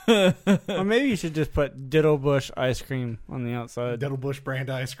 Well, maybe you should just put Diddle Bush ice cream on the outside. Diddle Bush brand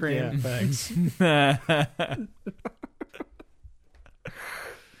ice cream. Yeah. Thanks.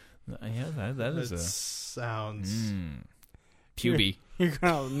 Yeah, that is sounds puby. You're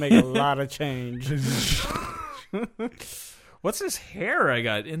gonna make a lot of change. What's this hair I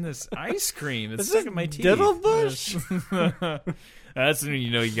got in this ice cream? It's Is stuck it in my teeth. Diddle Bush? That's when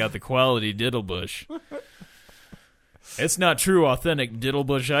you know you got the quality Diddle Bush. It's not true, authentic Diddle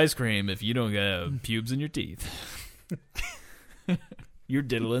Bush ice cream if you don't have pubes in your teeth. You're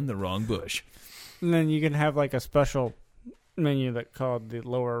diddling the wrong bush. And then you can have like a special menu that called the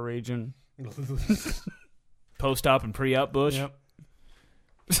lower region. Post-op and pre-op bush. Yep.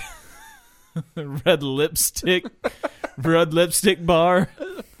 Red lipstick bar.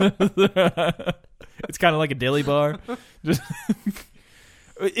 It's kind of like a dilly bar.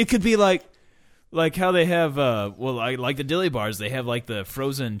 It could be like how they have like the dilly bars, they have like the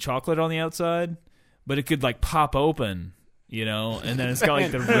frozen chocolate on the outside, but it could like pop open, you know, and then it's got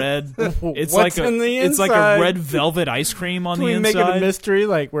like the red. It's What's like in the it's like inside? a red velvet ice cream on Can the we inside. make it a mystery,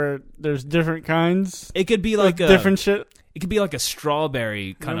 like where there's different kinds? It could be like different shit. It could be like a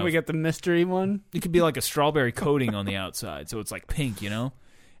strawberry kind of. We get the mystery one. It could be like a strawberry coating on the outside, so it's like pink, you know,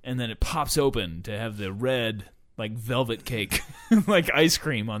 and then it pops open to have the red, like velvet cake, like ice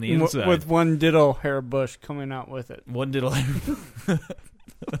cream on the inside with one diddle hair bush coming out with it. One diddle.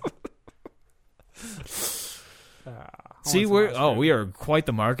 See, we are quite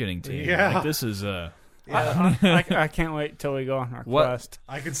the marketing team. Yeah, like, this is I can't wait till we go on our quest.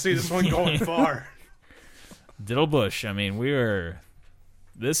 I can see this one going far. Diddle Bush. I mean,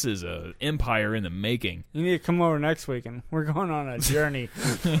 this is a empire in the making. You need to come over next weekend. We're going on a journey.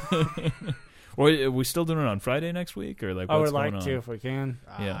 Well, are we still doing it on Friday next week, or like I what's would going like on? to if we can.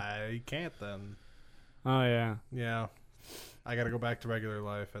 Yeah. I can't then. Oh yeah. Yeah, I got to go back to regular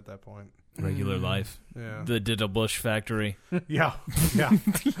life at that point. Regular life. Yeah. The Diddle Bush factory. Yeah. Yeah.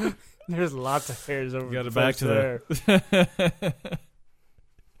 There's lots of hairs over. Got the it back to there.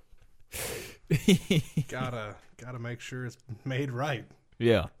 Gotta make sure it's made right.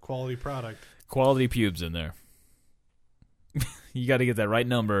 Yeah. Quality product. Quality pubes in there. You got to get that right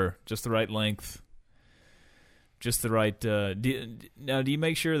number, just the right length, just the right. Do you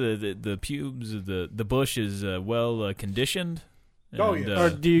make sure that the pubes, the bush is well conditioned? Oh yeah. Or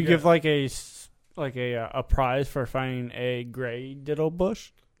do you give like a prize for finding a gray diddle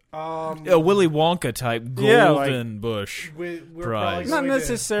bush? A Willy Wonka type golden bush prize. Not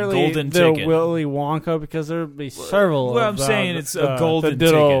necessarily golden the ticket. Willy Wonka, because there would be several. Well, I'm saying it's a golden the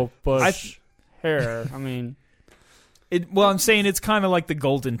diddle ticket. bush hair. I mean, Well, I'm saying it's kind of like the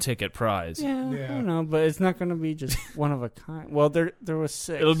golden ticket prize. Yeah, I Yeah. don't know, but it's not going to be just one of a kind. Well, there was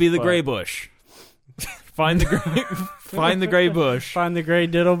 6. It'll be the but- gray bush. Find the gray bush. Find the gray diddle bush. Find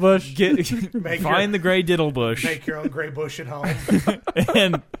the gray diddle bush. Make your own gray bush at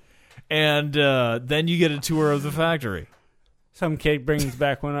home. and then you get a tour of the factory. Some kid brings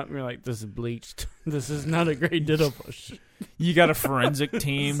back one up, and you're like, "This is bleached. This is not a gray diddle bush." You got a forensic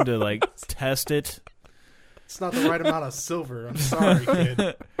team to like test it. It's not the right amount of silver. I'm sorry,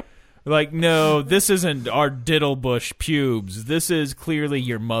 kid. Like, no, this isn't our diddle bush pubes. This is clearly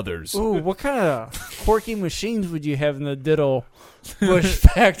your mother's. Ooh, what kind of quirky machines would you have in the diddle bush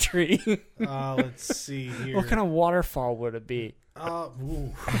factory? Let's see here. What kind of waterfall would it be?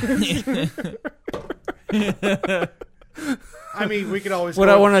 Ooh. I mean, we could always. Would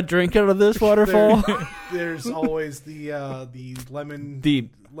I want to drink out of this waterfall? There's always the lemon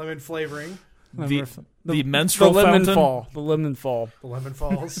lemon flavoring, The menstrual the lemon fountain. fall. The lemon fall. the lemon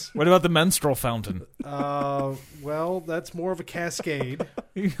falls. What about the menstrual fountain? Well, that's more of a cascade,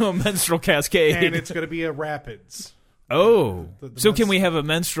 Menstrual cascade. and it's going to be a rapids. Oh, The so can mens- we have a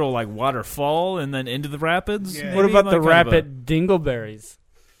menstrual like waterfall and then into the rapids? Yeah. What Maybe about like the kind of rapid dingleberries?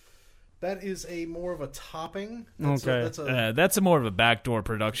 That is a more of a topping. Okay. That's a more of a backdoor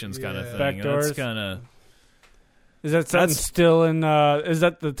productions kind of Yeah. thing. Backdoors. That's kind of Is that something That's- still in? Is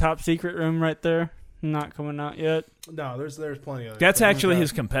that the top secret room right there? Not coming out yet. No, there's plenty of. that's actually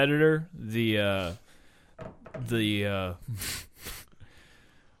his competitor. The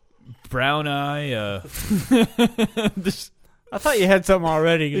brown eye. This- I thought you had something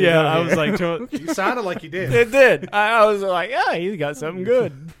already. yeah, I was like, You sounded like you did. it did. I was like, yeah, he's got something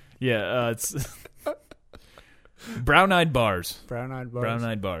good. yeah, it's brown-eyed bars. Brown-eyed bars.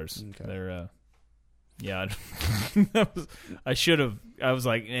 Brown-eyed bars. Okay. They're, yeah. I should have. I was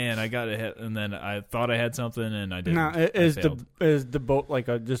like, man, I got to hit, and then I thought I had something, and I didn't. Now, I failed. is the boat like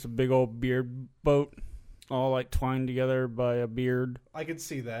just a big old beard boat, all like twined together by a beard? I could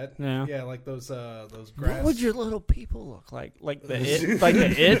see that. Yeah. Yeah, like those grass. What would your little people look like? Like the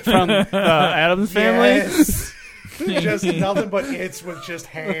it from Addams Family? Yes. Just nothing but it's with just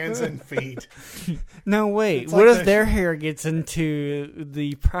hands and feet. No, wait. It's What like if their hair gets into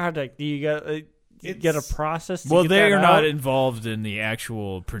the product? Do you got you get a It's- process? To Well, get they that are not out? involved in the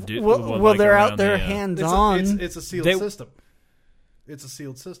actual produce. Well, they're out there hands It's on. it's a sealed They- system. It's a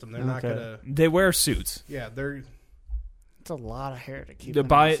sealed system. They're not Okay. gonna. They wear suits. Yeah, they're. It's a lot of hair to keep. The in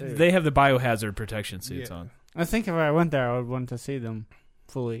that suit. they have the biohazard protection suits Yeah. on. I think if I went there, I would want to see them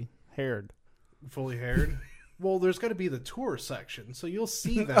fully haired. Fully haired. Well, there's going to be the tour section, so you'll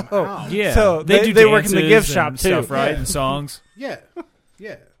see them Oh, out. Yeah, So they they do work in the dances gift and shop, too. stuff, right? Yeah. And songs. Yeah,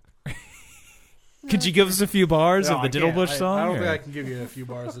 yeah. Could you give us a few bars No, of the I can't. Diddlebush song? I don't or- think I can give you a few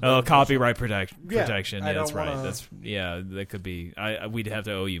bars. Of Oh, Diddlebush. copyright Yeah, protection. I Yeah, that's don't right. wanna- That's that could be. We'd have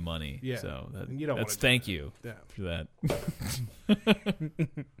to owe you money. Yeah, So and you don't that's wanna do thank that. you Yeah. for that.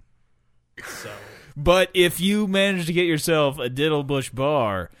 So But if you manage to get yourself a Diddlebush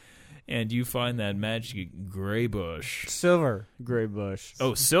bar, and you find that magic gray bush. Silver gray bush.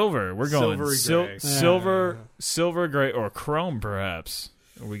 Oh, silver. We're going Silvery gray. silver gray, or chrome, perhaps.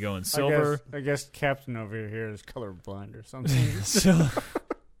 Are we going silver? I guess Captain over here is colorblind or something.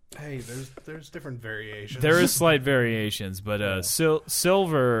 hey, there's different variations. There is slight variations, but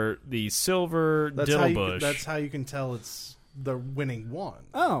silver, the silver Diddlebush. That's how you can tell it's the winning one.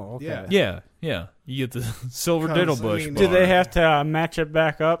 Oh, okay. Yeah. Yeah. You get the silver Comes- Diddlebush I mean- bar. Do they have to match it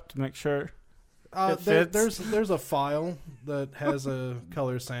back up to make sure? It fits? There's a file that has a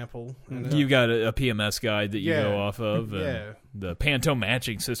color sample. And You've got a PMS guide that you Yeah. go off of. And Yeah. The Pantone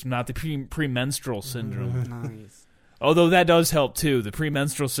matching system, not the premenstrual syndrome. Nice. Although that does help too. The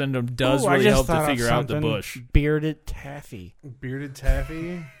premenstrual syndrome does Ooh, I really just help to thought of figure out the something. bush. Bearded taffy. bearded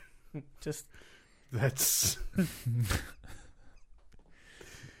taffy. Just That's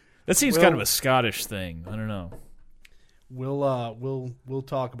That seems Well- kind of a Scottish thing. I don't know. we'll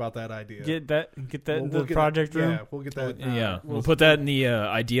talk about that idea. get that We'll- into we'll the get- project room. Yeah, we'll get that. Yeah, we'll put that in the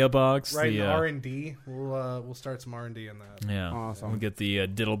idea box. right the, in R&D. We'll start some R&D in that. Yeah, Awesome. we'll get the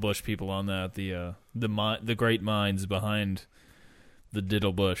Diddlebush people on that. The great minds behind the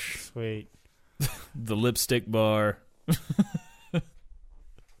Diddlebush, Sweet. the lipstick bar.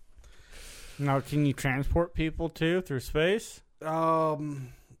 Now, can you transport people too through space?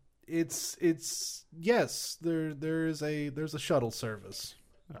 It's yes. There's a shuttle service.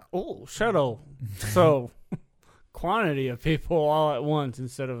 Oh, shuttle. So, quantity of people all at once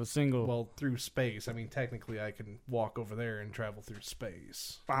instead of a single. Well, through space. I mean, technically, I can walk over there and travel through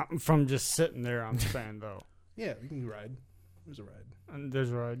space. From just sitting there on span, though. Yeah, you can ride. There's a ride. And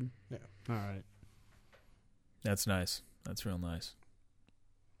there's a ride. Yeah. All right. That's nice. That's real nice.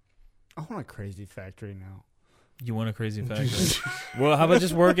 I want a crazy factory now. You want a crazy factory? Well, how about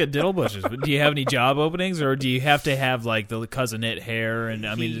just work at Diddlebush's? Do you have any job openings, or do you have to have like the cousinette hair? And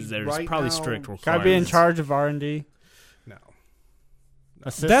I mean, there's right probably now, strict requirements. Can I be in charge of R&D? No.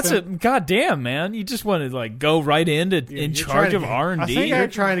 That's a goddamn man. You just want to like go right into in charge of R&D. I think you're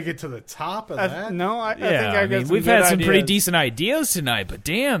trying to get to the top of that. No, I think Yeah, I I got mean, some we've good had some pretty ideas. decent ideas tonight, but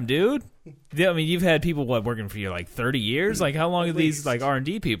damn, dude. Yeah, I mean, you've had people working for you like 30 years. Like, how long At are these least. like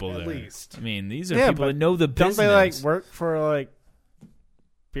R&D people At there? least. I mean, these are Yeah, people but that know the Don't business. they like work for like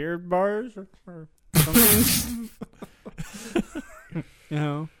beard bars or something? You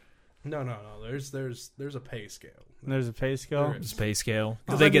know, No. There's a pay scale. there's a pay scale. There is. pay scale? Do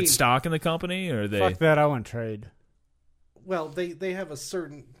Well, they I get mean- stock in the company, or they? Fuck that! I want trade. Well, they have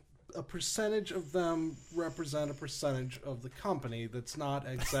a percentage of them represent a percentage of the company that's not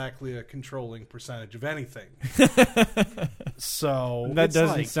exactly a controlling percentage of anything. So That it's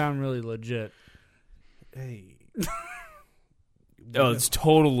doesn't like, sound really legit. hey, Oh, it's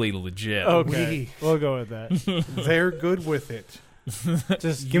totally legit. Okay, we'll go with that. they're good with it.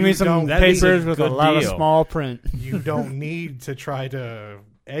 Just You give me some don't- that is a papers with a good lot of deal. small print. You don't need to try to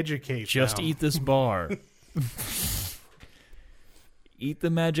educate Just them. eat this bar. Eat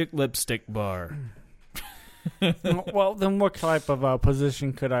the magic lipstick bar. Well, then what type of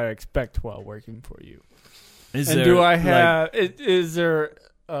position could I expect while working for you? Is And there, do I like- have? Is there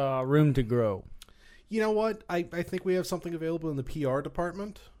room to grow? You know what? I think we have something available in the PR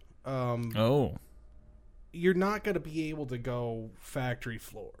department. Oh You're not going to be able to go factory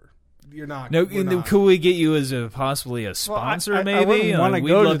floor. You're not. no! we're not. Could we get you as possibly a sponsor? I maybe wouldn't wanna We'd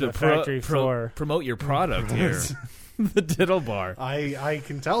go to love the factory floor. promote your product here, the Diddle Bar. I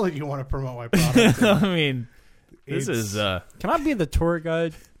can tell that you want to promote my product. I mean, this It's- is Can I be the tour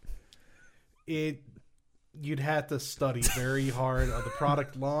guide? You'd have to study very hard of the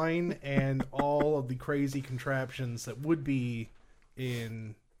product line and all of the crazy contraptions that would be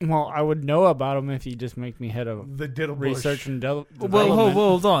in Well, I would know about them if you just make me head of the Diddlebush. research and development. Well,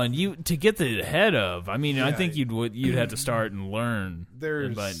 hold on. You to get the head of. I mean, I Yeah. think you'd have to start and learn.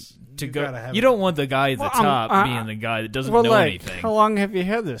 There's but to you go, gotta have you don't want the guy at the Well, top being the guy that doesn't Well, know like, anything. how long have you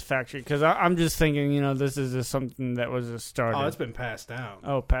had this factory? Because I'm just thinking, this is just something that was just started. Oh, it's been passed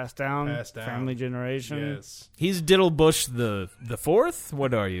down. Passed down, Passed down. family generation. Yes. He's Diddlebush the fourth.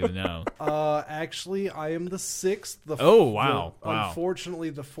 What are you now? Actually, I am the sixth. Oh, wow. Wow.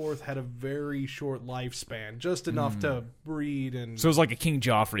 Unfortunately, the fourth had a very short lifespan, just enough to breed and So it's like a King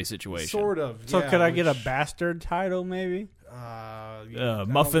Joffrey situation. sort of. So yeah, could I get a which, bastard title, maybe?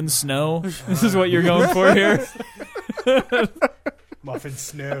 Muffin Snow. This is what you're going for here. Muffin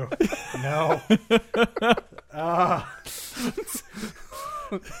Snow? No.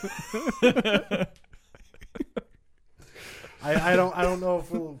 I don't know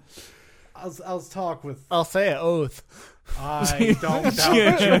if we'll. I'll talk with. I'll say an oath. I don't doubt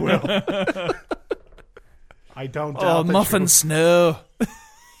that you will. I don't doubt Oh, that Muffin you Snow.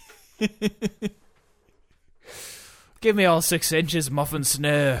 Give me all 6 inches, Muffin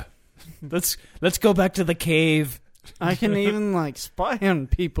Snow. Let's go back to the cave. I can even spy on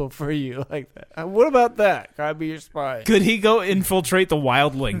people for you like that. What about that? Can I be your spy? Could he go infiltrate the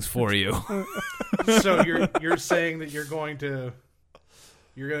wildlings for you? will. So you're saying that you're going to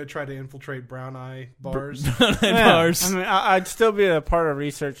try to infiltrate Brown Eye bars? Bars. I mean, I'd still be a part of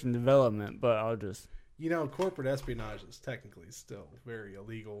research and development, but I'll just. Corporate espionage is technically still very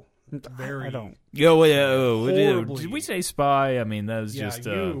illegal. Very. I don't. Yo, did Horribly. we say spy? I mean, that was Yeah, just.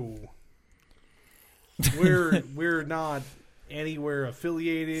 you. We're not anywhere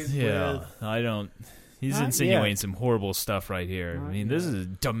affiliated Yeah, with. I don't. He's Not insinuating yet. some horrible stuff right here. Not I mean, this is I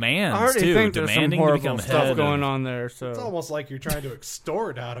demands already too. think there's some Demanding to become horrible stuff head going of, on there. So It's almost like you're trying to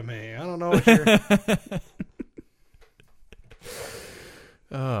extort out of me. I don't know what you're.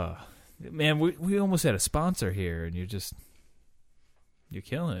 Man, we almost had a sponsor here, and you're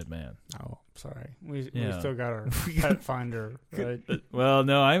killing it, man. oh, sorry. We Yeah. still got our pet finder, right? Well,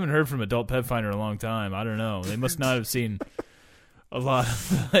 no, I haven't heard from Adult Pet Finder in a long time. I don't know. They must not have seen a lot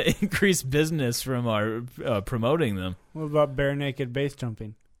of increased business from our promoting them. What about bare naked base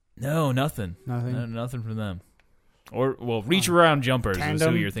jumping? No, nothing. Nothing. No, nothing from them. Or reach around jumpers is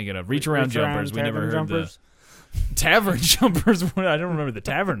Tandem? who you're thinking of. Reach around jumpers. We never heard jumpers. the tavern jumpers. I don't remember the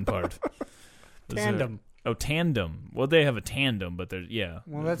tavern part. Was Tandem. Tandem. Well, they have a tandem, but they're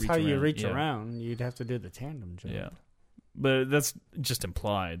Well, that's how you reach yeah. around. You'd have to do the tandem jump. Yeah, but that's just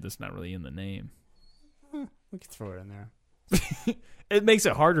implied. That's not really in the name. We could throw it in there. It makes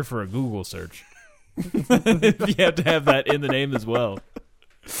it harder for a Google search. If you have to have that in the name as well.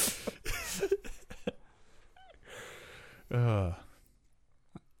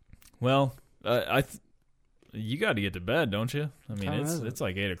 Well, you got to get to bed, don't you? I mean, it's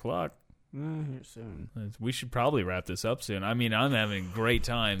like 8:00. Here soon. We should probably wrap this up soon. I mean, I'm having a great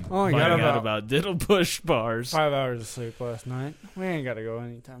time Oh, I finding got out about Diddle Bush bars. 5 hours of sleep last night. We ain't got to go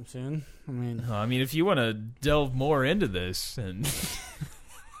anytime soon. I mean, If you want to delve more into this, and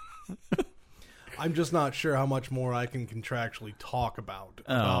I'm just not sure how much more I can contractually talk about.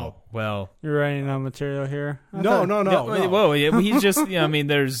 well, you're writing on material here? No. Whoa, yeah, he's just. Yeah, I mean,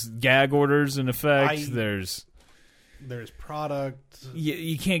 there's gag orders in effect. There's product.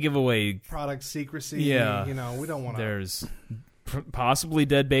 You can't give away product secrecy. Yeah, we don't want to. There's possibly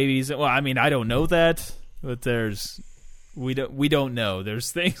dead babies. Well, I mean, I don't know that, but we don't know.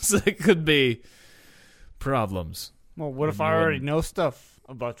 There's things that could be problems. Well, what if I already know stuff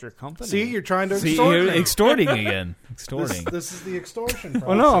about your company? See, you're trying to you're extorting again. Extorting. This is the extortion process.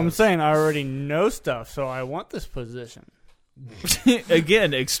 Well, no, I'm saying I already know stuff, so I want this position.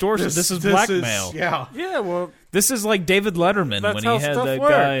 Again, extortion. This is blackmail. Yeah. Well, this is like David Letterman when he had that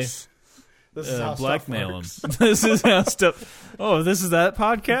works. guy This is how blackmail him. stuff works. This is how stuff. Oh, this is that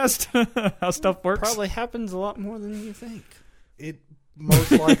podcast. How stuff works. Probably happens a lot more than you think. It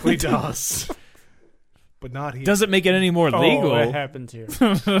most likely does, but not here. Doesn't make it any more legal. Oh, it happens here.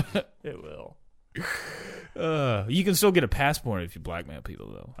 It will. You can still get a passport if you blackmail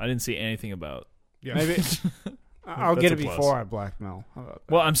people, though. I didn't see anything about. Yeah. Maybe I'll That's get a it plus. before I blackmail. How about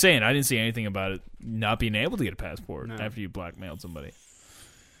that? Well, I'm saying I didn't see anything about it not being able to get a passport No. after you blackmailed somebody.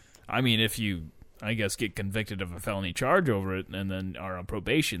 I mean, if you, I guess, get convicted of a felony charge over it and then are on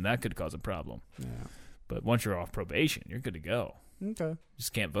probation, that could cause a problem. Yeah. But once you're off probation, you're good to go. Okay. You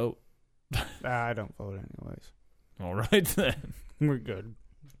just can't vote. I don't vote anyways. All right, then. We're good.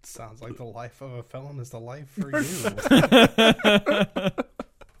 Sounds like the life of a felon is the life for you.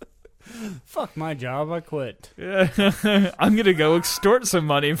 Fuck my job. I quit. I'm going to go extort some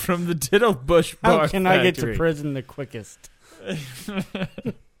money from the Diddle Bush bar How can I get to factory. prison the quickest?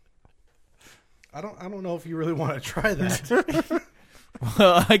 I don't know if you really want to try that.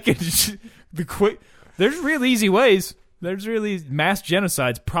 Well, I could there's real easy ways. There's really mass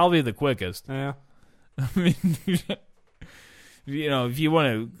genocide's probably the quickest. Yeah. I mean, if you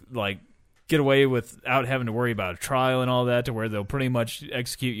want to get away without having to worry about a trial and all that, to where they'll pretty much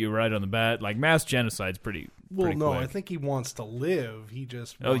execute you right on the bat, like mass genocide's pretty. Well, pretty no, quick. I think he wants to live. He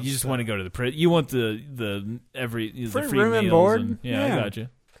just you just want to go to the prison. You want the free room and meals board? and- yeah, Yeah. I got you.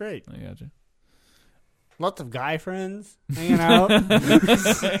 Great. I got you. Lots of guy friends hanging out.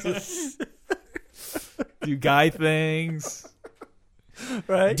 Do guy things.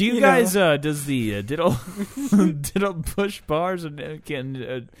 Right? Do you know. guys does the Diddle Bush bars and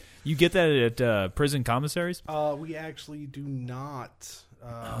can you get that at prison commissaries? We actually do not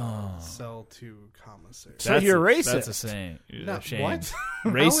sell to commissaries. So you're racist. That's a shame. Not- Shame. what?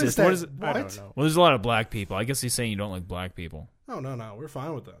 Racist. How is that? What is it? I What? don't know. Well, there's a lot of black people. I guess he's saying you don't like black people. Oh no, we're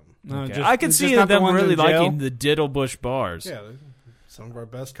fine with them. No, Okay. just- I can just see not the them ones really in jail. liking the Diddle Bush bars. Yeah, they're some of our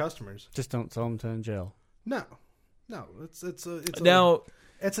best customers. Just don't sell them to in jail. No, it's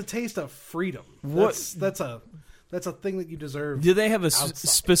a taste of freedom. What- That's a thing that you deserve. Do they have a Outside.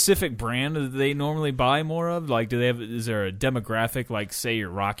 specific brand that they normally buy more of? Like, do they have? Is there a demographic like, say, your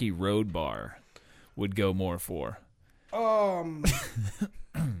Rocky Road bar would go more for?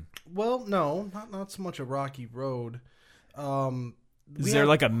 Well, no, not so much a Rocky Road. Is there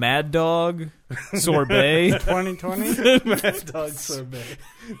like a Mad Dog sorbet? 2020? Mad Dog sorbet?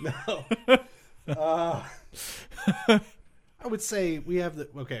 No. I would say we have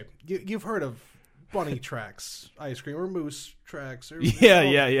you've heard of Bunny Tracks ice cream or Moose Tracks? Or,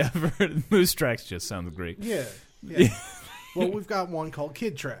 yeah. Moose Tracks just sounds great. Yeah. Well, we've got one called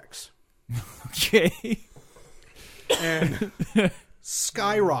Kid Tracks. Okay. And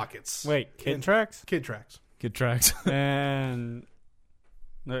skyrockets. Wait, Kid Tracks? Kid Tracks. Kid Tracks. And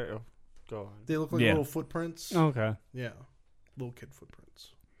there, go on. They look like Yeah. little footprints. Okay. Yeah. Little kid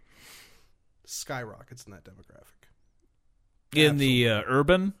footprints. Skyrockets in that demographic. In the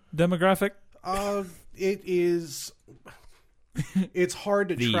urban demographic, It is. It's hard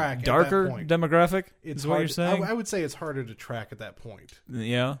to the track darker at that point. demographic It's is what hard you're to- saying. I would say it's harder to track at that point,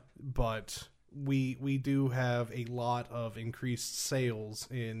 Yeah. but we do have a lot of increased sales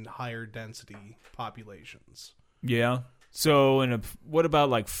in higher density populations. Yeah. So, what about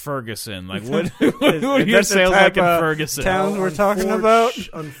like Ferguson? Like, what are your Is that the sales type like in of Ferguson? town we're talking about?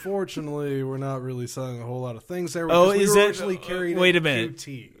 Unfortunately, we're not really selling a whole lot of things there. Oh, because we is were it- originally carried wait in a minute.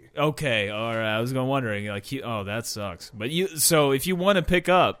 QT. Okay, all right. I was wondering, like, that sucks. But so if you want to pick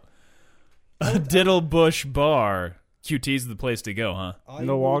up a Diddle Bush bar, QT's the place to go, huh? I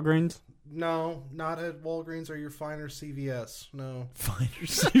No would- Walgreens? No, not at Walgreens or your finer CVS. No. Finer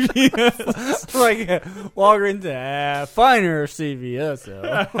CVS. Like Walgreens, finer CVS.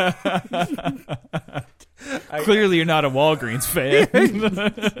 Clearly, you're not a Walgreens fan.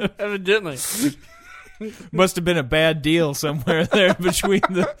 Evidently. Must have been a bad deal somewhere there between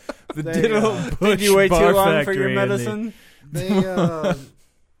the Diddle Bush Did you wait Bar too long for Factory your and the- medicine? They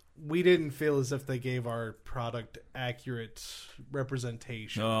we didn't feel as if they gave our product accurate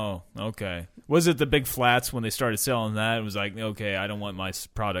representation. Oh, okay. Was it the Big Flats when they started selling that? It was like, okay, I don't want my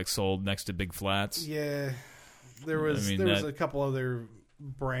product sold next to Big Flats. Yeah, there was I mean, there was that- a couple other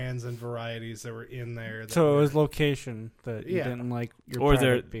brands and varieties that were in there. That So it were- was location that you Yeah. didn't like your Or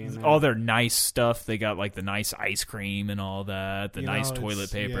their product being there. all their nice stuff. They got like the nice ice cream and all that, the you nice know,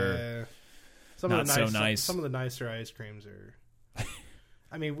 toilet it's- paper. Yeah. Some Not of the so nice, nice. Some of the nicer ice creams are.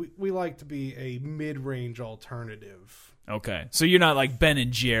 I mean, we like to be a mid-range alternative. Okay, so you're not like Ben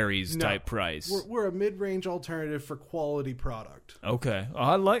and Jerry's No. type price. We're a mid-range alternative for quality product. Okay,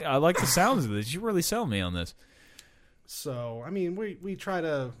 I like the sounds of this. You really sell me on this. So I mean, we try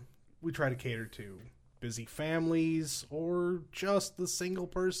to cater to busy families or just the single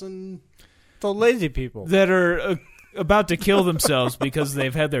person. the lazy people. That are about to kill themselves because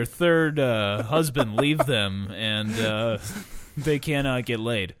they've had their third husband leave them and they cannot get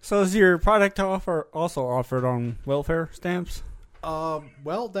laid. So is your product offer also offered on welfare stamps?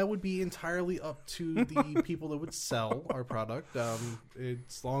 Well, that would be entirely up to the people that would sell our product.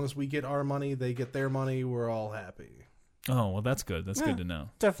 As long as we get our money, they get their money. We're all happy. Oh, well, that's good. That's Yeah. good to know.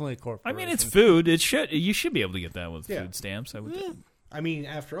 Definitely a I corporation. mean, it's food. You should be able to get that with Yeah. food stamps. I would. I mean,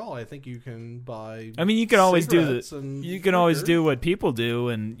 after all, I think you can buy. I mean, you can always do cigarettes and You can always liquor. do what people do,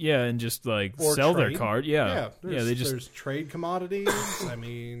 and just like Or sell their trade. card. Yeah, There's, They there's trade commodities. I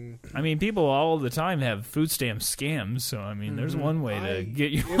mean, people all the time have food stamp scams. So I mean, there's one way to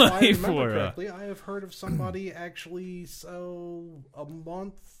get your if I money remember for. correctly, I have heard of somebody actually sell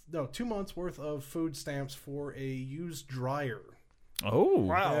 2 months worth of food stamps for a used dryer. Oh,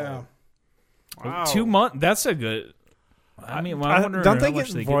 Yeah. Wow. 2 months. That's a good. I mean, I wonder don't how they much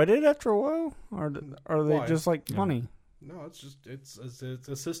get they voided after a while, or are they Why? just like money? No, it's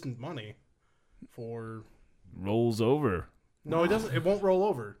assistant money for. rolls over. No, it doesn't. It won't roll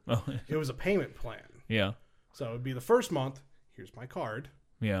over. Oh, It was a payment plan. yeah, So it would be the first month. Here's my card,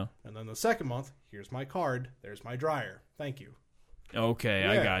 yeah. and then the second month. Here's my card. There's my dryer. Thank you. Okay,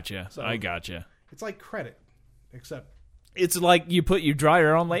 I Yeah. gotcha. So- I gotcha. It's like credit, except It's like you put your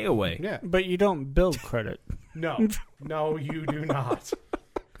dryer on layaway. yeah. But you don't build credit. No, no, you do not.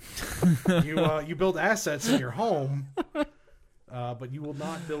 You build assets in your home, but you will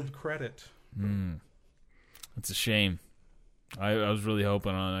not build credit. It's a shame. I was really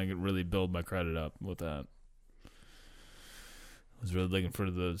hoping I could really build my credit up with that. I was really looking for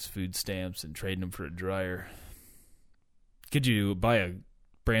those food stamps and trading them for a dryer. Could you buy a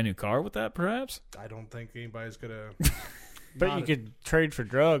brand new car with that, perhaps? I don't think anybody's gonna. But you could trade for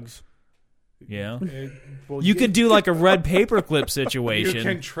drugs. Yeah. Well, You could do like a red paperclip You situation.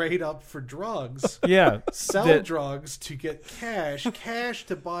 can trade up for drugs, Yeah. sell That- drugs to get cash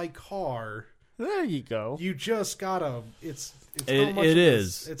to buy car. There you go. You just gotta. It's how It- much it of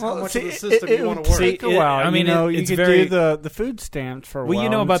is. It's how much see, of the system it you want would to work. take a See, while. I mean, you it's could very- do the food stamps for a Well, while. you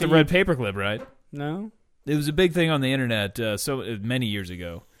know about the until red paperclip, right? No. It was a big thing on the internet many years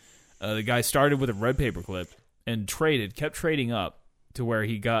ago. The guy started with a red paperclip and kept trading up to where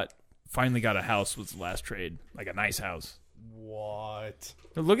he finally got a house with the last trade, like a nice house. What?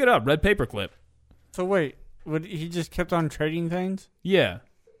 Look it up, red paperclip. So wait, he just kept on trading things? Yeah,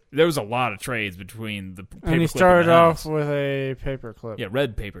 there was a lot of trades between the paperclip And he started the off house. with a paperclip. Yeah,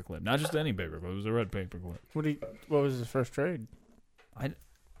 red paperclip, not just any paperclip. It was a red paperclip. What was his first trade?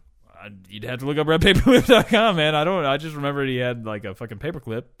 You'd have to look up redpaperclip.com, man. I just remembered he had like a fucking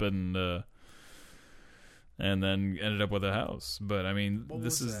paperclip and then ended up with a house. But I mean, What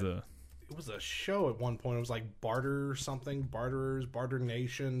this was is that? It was a show at one point. It was like Barter something, Barterers, Barter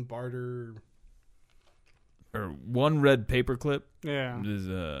Nation, Barter. or one red paperclip Yeah. is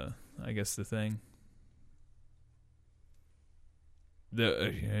I guess the thing.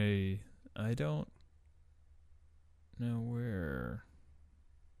 Hey, I don't know where.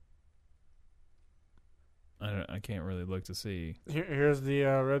 I can't really look to see. Here's the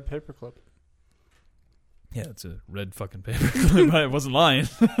red paperclip. Yeah, it's a red fucking paperclip. I wasn't lying.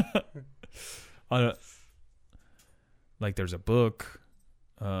 Like there's a book.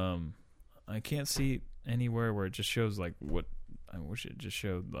 I can't see anywhere where it just shows like what. I wish it just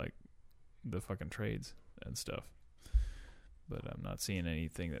showed like the fucking trades and stuff. But I'm not seeing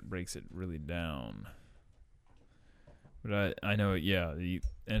anything that breaks it really down. But I know, yeah, he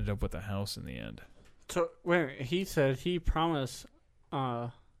ended up with a house in the end. So, wait, he said he promised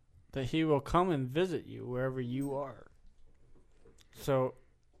that he will come and visit you wherever you are. So,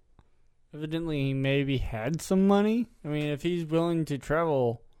 evidently he maybe had some money. I mean, if he's willing to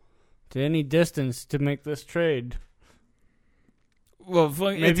travel to any distance to make this trade. Well, at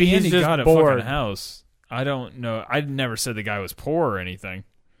maybe the end he's he just got a bored. fucking house. I don't know. I never said the guy was poor or anything.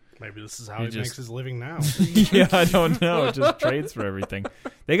 Maybe this is how He he just- makes his living now. Yeah, I don't know. It just trades for everything.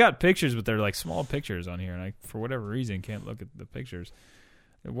 They got pictures, but they're like small pictures on here, and I, for whatever reason, can't look at the pictures.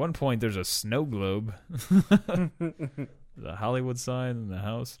 At one point, there's a snow globe, the Hollywood sign, and the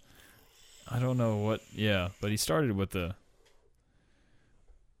house. I don't know what. Yeah, but he started with the.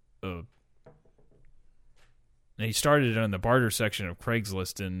 He started on the barter section of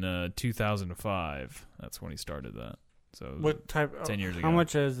Craigslist in 2005. That's when he started that. So What type? 10 years ago. How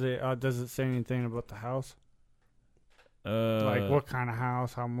much is the? Does it say anything about the house? Like what kind of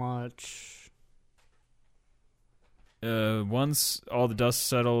house? How much? Once all the dust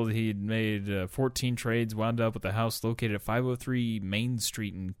settled, he'd made 14 trades, wound up with a house located at 503 Main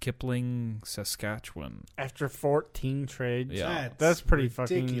Street in Kipling, Saskatchewan. After 14 trades, Yeah. That's pretty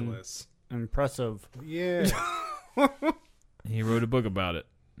ridiculous. impressive. Yeah. He wrote a book about it,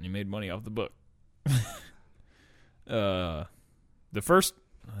 and he made money off the book. The first,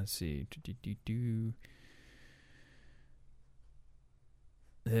 let's see,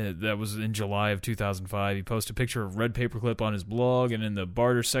 that was in July of 2005. He posted a picture of red paperclip on his blog and in the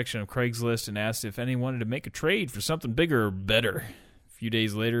barter section of Craigslist and asked if anyone wanted to make a trade for something bigger or better. A few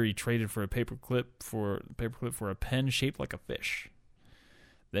days later, he traded for a paperclip for a pen shaped like a fish.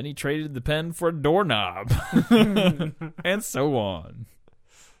 Then he traded the pen for a doorknob, and so on.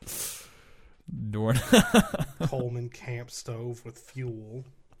 Coleman camp stove with fuel.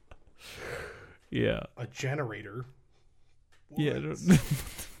 Yeah. A generator. Yeah. What?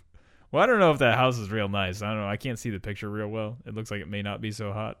 Well, I don't know if that house is real nice. I don't know. I can't see the picture real well. It looks like it may not be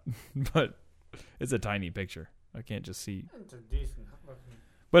so hot, but it's a tiny picture. I can't just see. It's a decent.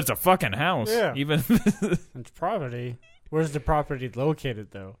 But it's a fucking house. Yeah. Even It's property. Where's the property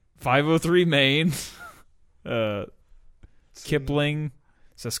located, though? 503 Main, Kipling,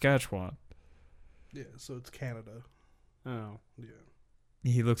 Saskatchewan. Yeah, so it's Canada. Oh. Yeah.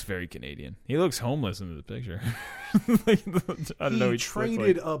 He looks very Canadian. He looks homeless in the picture. I don't know. He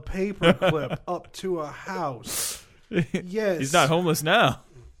traded a paperclip up to a house. Yes. He's not homeless now.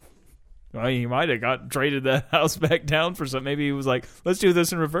 Well, he might have traded that house back down for some. Maybe he was like, let's do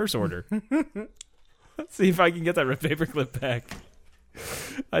this in reverse order. Let's see if I can get that paperclip back.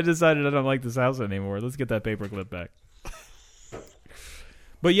 I decided I don't like this house anymore. Let's get that paperclip back.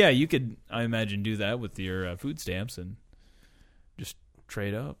 But yeah, you could, I imagine, do that with your food stamps and just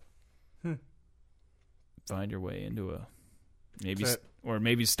trade up. Find your way into a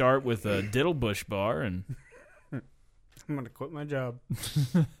maybe start with a Diddlebush bar and I'm going to quit my job.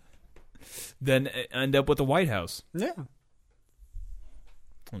 then end up with the White House. Yeah.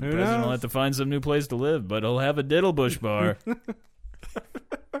 And the Who president will knows? have to find some new place to live, but he'll have a Diddlebush bar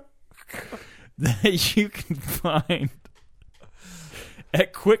that you can find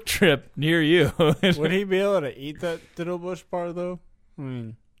at Quick Trip near you. Would he be able to eat that Diddlebush bar, though? I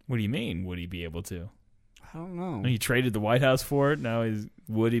mean, What do you mean? Would he be able to? I don't know. He traded the White House for it. Now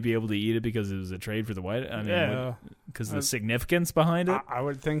would he be able to eat it because it was a trade for the White? I mean, Yeah. because of the significance behind it. I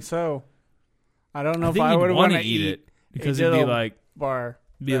would think so. I don't know if think I he'd would wanna want to eat eat it because a it'd be Diddle like, bar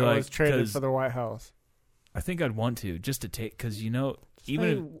be that like, was traded 'cause for the White House. I think I'd want to just to take because even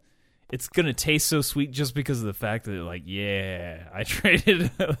if Say- it's gonna taste so sweet just because of the fact that like, yeah, I traded.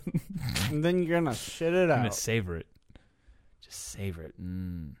 and then you're gonna shit it I'm gonna out. savor it. Just savor it.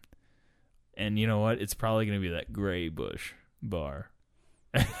 And you know what? It's probably gonna be that Gray Bush bar.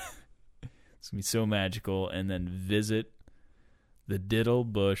 It's gonna be so magical. And then visit the Diddle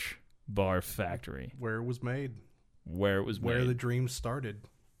Bush Bar Factory, Where it was made. where it was Where made. the dream started.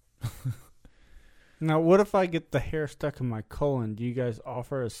 Now, what if I get the hair stuck in my colon? Do you guys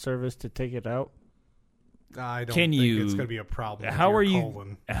offer a service to take it out? I don't Can think you- it's going to be a problem. with How your are you?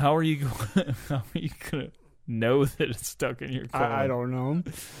 colon. How are you? How are you gonna know that it's stuck in your colon? I don't know.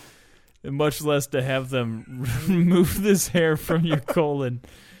 And much less to have them remove this hair from your colon.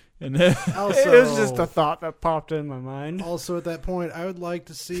 And then, Also, It was just a thought that popped in my mind. Also, at that point, I would like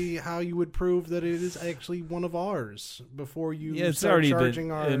to see how you would prove that it is actually one of ours before you yeah, it's start already charging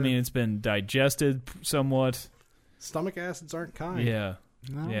been. our. I mean, it's been digested somewhat. stomach acids aren't kind. Yeah,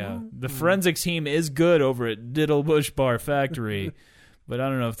 I yeah. don't know. The forensics team is good over at Diddle Bush Bar Factory, but I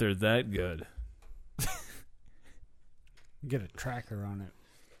don't know if they're that good. Get a tracker on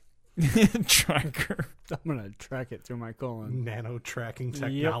it. Tracker. I'm gonna track it through my colon. Nano tracking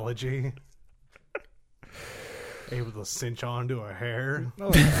technology. Able to cinch onto a hair.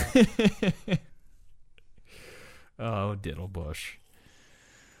 Oh, yeah. Oh, Diddlebush.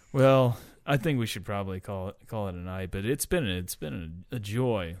 Well, I think we should probably call it a night. But it's been a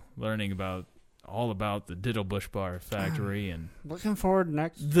joy learning all about the Diddlebush Bar Factory and Looking forward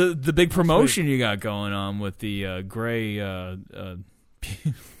next. the big promotion you got going on with the gray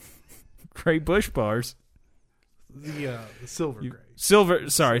gray Bush bars. The silver gray.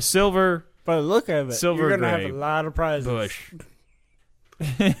 Silver By the look of it, Silver you're gonna gray have a lot of prizes. Bush.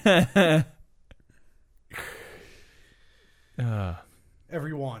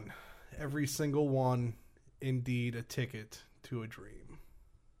 Every single one, indeed a ticket to a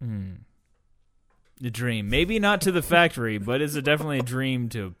dream. The dream. Maybe not to the factory, but it's definitely a dream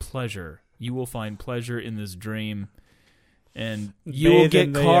to pleasure. You will find pleasure in this dream, and you will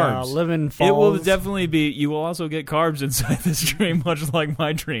get carbs. Living It will falls. definitely be. You will also get carbs inside this dream, much like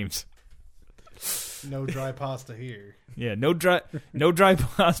my dreams. No dry pasta here. Yeah, no dry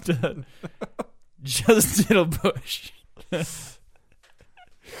pasta. Just Diddlebush.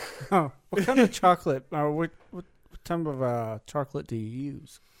 Oh, what kind of chocolate? Or what type of chocolate do you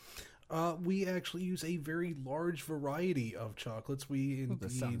use? We actually use a very large variety of chocolates. We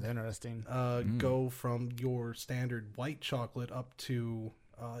That sounds interesting. go from your standard white chocolate up to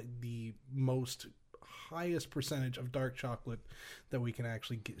the most highest percentage of dark chocolate that we can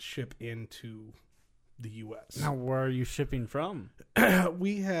actually ship into the U.S. Now, where are you shipping from?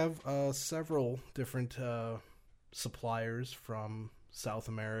 We have several different suppliers from South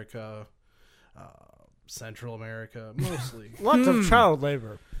America, Central America, mostly. Lots of child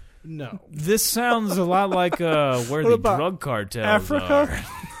labor. No. This sounds a lot like where What the about drug cartels Africa?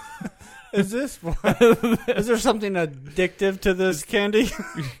 are. Is this? Is there something addictive to this candy?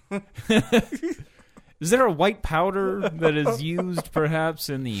 Is there a white powder that is used, perhaps,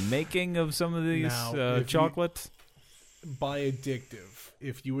 in the making of some of these Now, if chocolate? By addictive,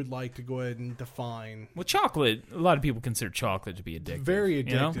 if you would like to go ahead and define. Well, chocolate. A lot of people consider chocolate to be addictive. Very you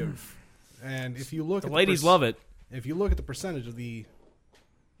know? addictive. And if you look The at ladies love it. If you look at the percentage of the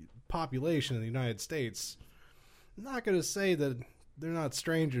population in the United States, I'm not going to say that they're not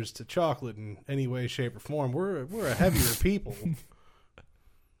strangers to chocolate in any way, shape, or form. We're a heavier people.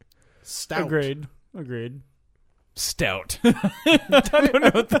 Stout. Agreed. Stout. I don't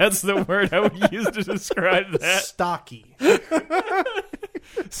know if that's the word I would use to describe that. Stocky.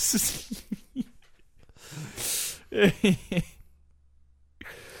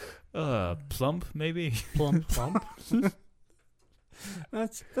 Plump, maybe? Plump. Plump.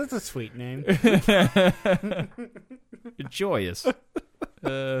 That's a sweet name. Joyous.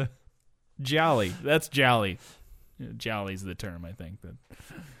 Jolly. That's jolly. Jolly's the term, I think. But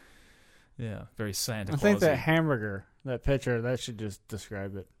yeah, very Santa I Claus. think that hamburger, that picture, that should just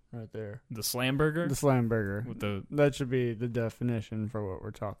describe it right there. The slam burger? The slam burger. With That should be the definition for what we're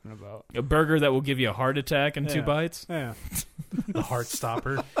talking about. a burger that will give you a heart attack in 2 Yeah. bites? Yeah. The heart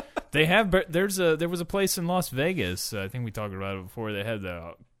stopper. They have. There was a place in Las Vegas. I think we talked about it before. They had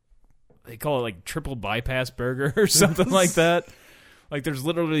they call it like triple bypass burger or something like that. Like there's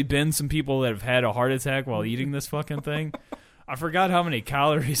literally been some people that have had a heart attack while eating this fucking thing. I forgot how many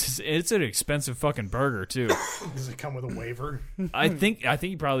calories. It's an expensive fucking burger too. Does it come with a waiver? I think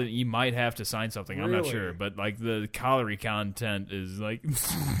you might have to sign something. I'm not Really? sure, but like the calorie content is like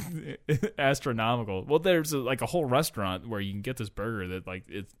astronomical. Well, there's like a whole restaurant where you can get this burger that like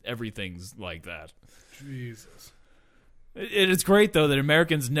everything's like that. Jesus. It's great though that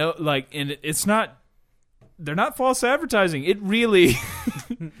Americans know, like, and it's not. They're not false advertising. It really.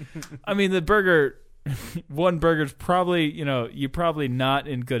 I mean, the burger. One burger's probably, you're probably not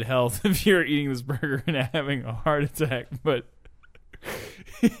in good health if you're eating this burger and having a heart attack, but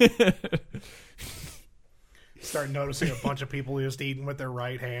Start noticing a bunch of people just eating with their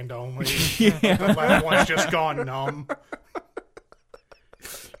right hand only. The left one's just gone numb.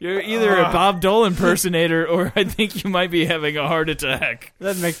 you're either a Bob Dole impersonator or I think you might be having a heart attack.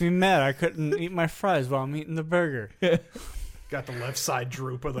 That makes me mad. I couldn't eat my fries while I'm eating the burger. Got the left side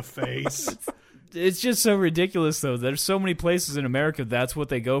droop of the face. It's just so ridiculous, though. There's so many places in America that's what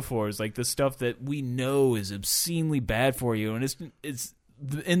they go for. Is like the stuff that we know is obscenely bad for you, and it's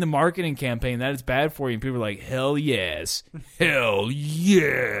in the marketing campaign that it's bad for you, and people are like, "Hell yes, hell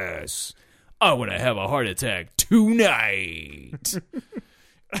yes, I want to have a heart attack tonight."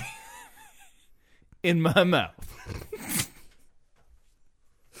 In my mouth.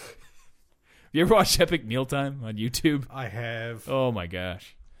 You ever watch Epic Mealtime on YouTube? I have. Oh my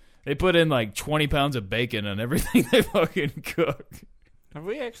gosh. They put in like 20 pounds of bacon on everything they fucking cook. Have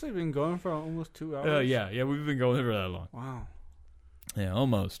we actually been going for almost 2 hours? Yeah, we've been going for that long. Wow. Yeah,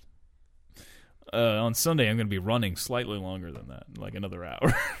 almost. On Sunday, I'm going to be running slightly longer than that, like another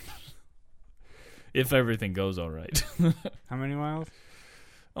hour. If everything goes all right. How many miles?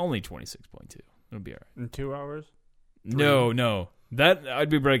 Only 26.2. It'll be all right. In 2 hours? No. That I'd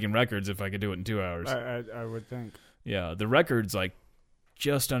be breaking records if I could do it in 2 hours. I would think. Yeah, the record's like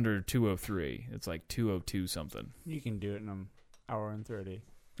just under 2:03. It's like 2:02 something. You can do it in an hour and 30.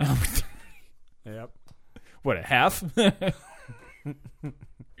 Yep. What, a half?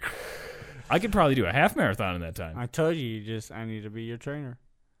 I could probably do a half marathon in that time. I told you, I need to be your trainer.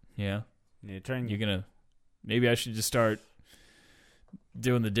 Yeah. I need to train You're you. going to... Maybe I should just start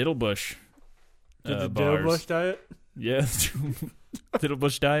doing the Diddlebush The bars. Diddlebush diet? Yeah.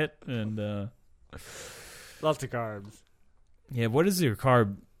 Diddlebush diet. And, Lots of carbs. yeah, what is your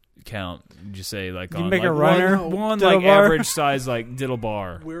carb count? Did you say, like, You on make like a runner? one Diddle like bar? average size, like, diddle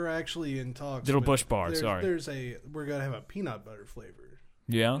bar. We're actually in talks. Diddlebush with- bar, there's- sorry. We're gonna have a peanut butter flavor.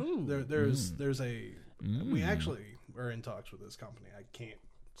 Yeah? There's a. We actually are in talks with this company. I can't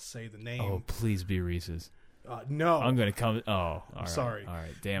say the name. Oh, please be Reese's. No, I'm going to come... Oh, all right. sorry. All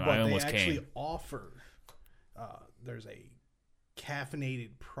right. Damn, but I almost they actually came. offer. There's a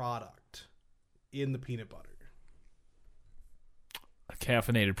caffeinated product in the peanut butter. A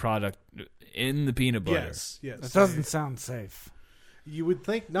caffeinated product in the peanut butter. Yes. That doesn't sound safe. You would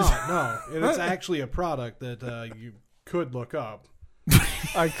think not. No, and it's actually a product that you could look up.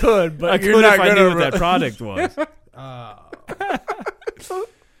 I could, but I you're could not if I gonna knew what that product was.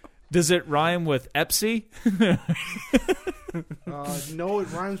 Does it rhyme with Epsi? No,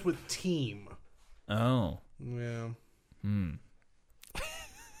 it rhymes with team. Oh. Yeah.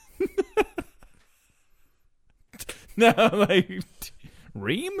 No, like...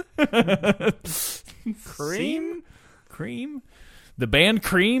 Ream? Cream? Cream? The band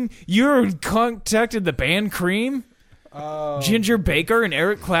Cream? You contacted the band Cream? Ginger Baker and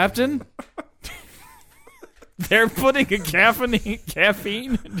Eric Clapton? They're putting a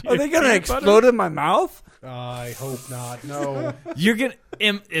caffeine. Are they going to explode in my mouth? I hope not. No. You're gonna.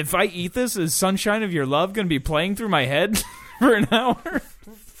 If I eat this, is "Sunshine of Your Love" gonna be playing through my head for an hour?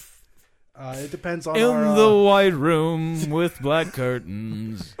 It depends on In the white room with black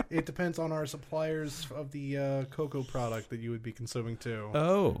curtains. It depends on our suppliers of the cocoa product that you would be consuming too.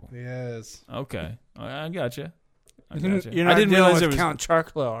 Oh, Yes. okay. I gotcha. You're not I didn't dealing realize with there was. Count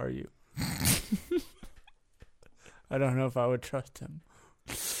Chocula, are you? I don't know if I would trust him.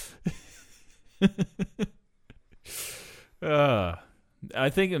 I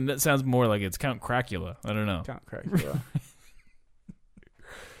think that sounds more like it's Count Cracula. I don't know. Count Chocula.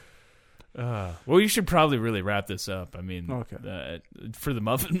 Well, you should probably really wrap this up. I mean, Okay. For the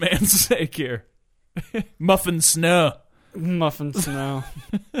Muffin Man's sake here. Muffin Snow. Muffin Snow.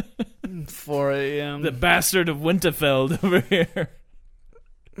 4 a.m. The bastard of Winterfeld over here.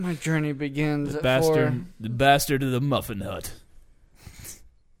 My journey begins at Bastard, 4. the bastard of the Muffin Hut.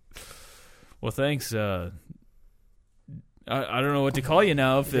 Well, thanks. I don't know what to call you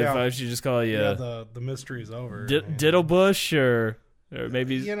now. If I should just call you the mystery is over. Diddlebush or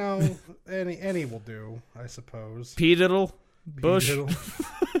maybe any will do, I suppose. P-Diddle Bush.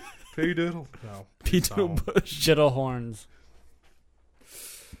 P-Diddle. No. P-Diddle-Bush. Jiddle horns.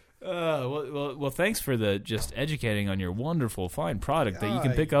 Well, thanks for the just educating on your wonderful, fine product that you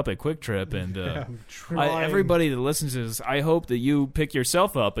can pick up at Quick Trip. And I'm trying. everybody that listens to this, I hope that you pick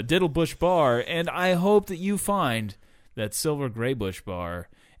yourself up a Diddlebush bar, and I hope that you find that Silver Greybush bar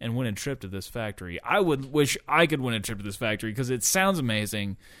and win a trip to this factory. I would wish I could win a trip to this factory because it sounds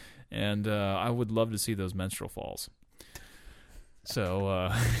amazing, and I would love to see those menstrual falls.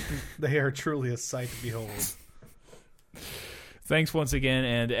 So they are truly a sight to behold. Thanks once again,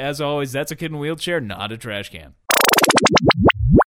 and as always, that's a kid in a wheelchair, not a trash can.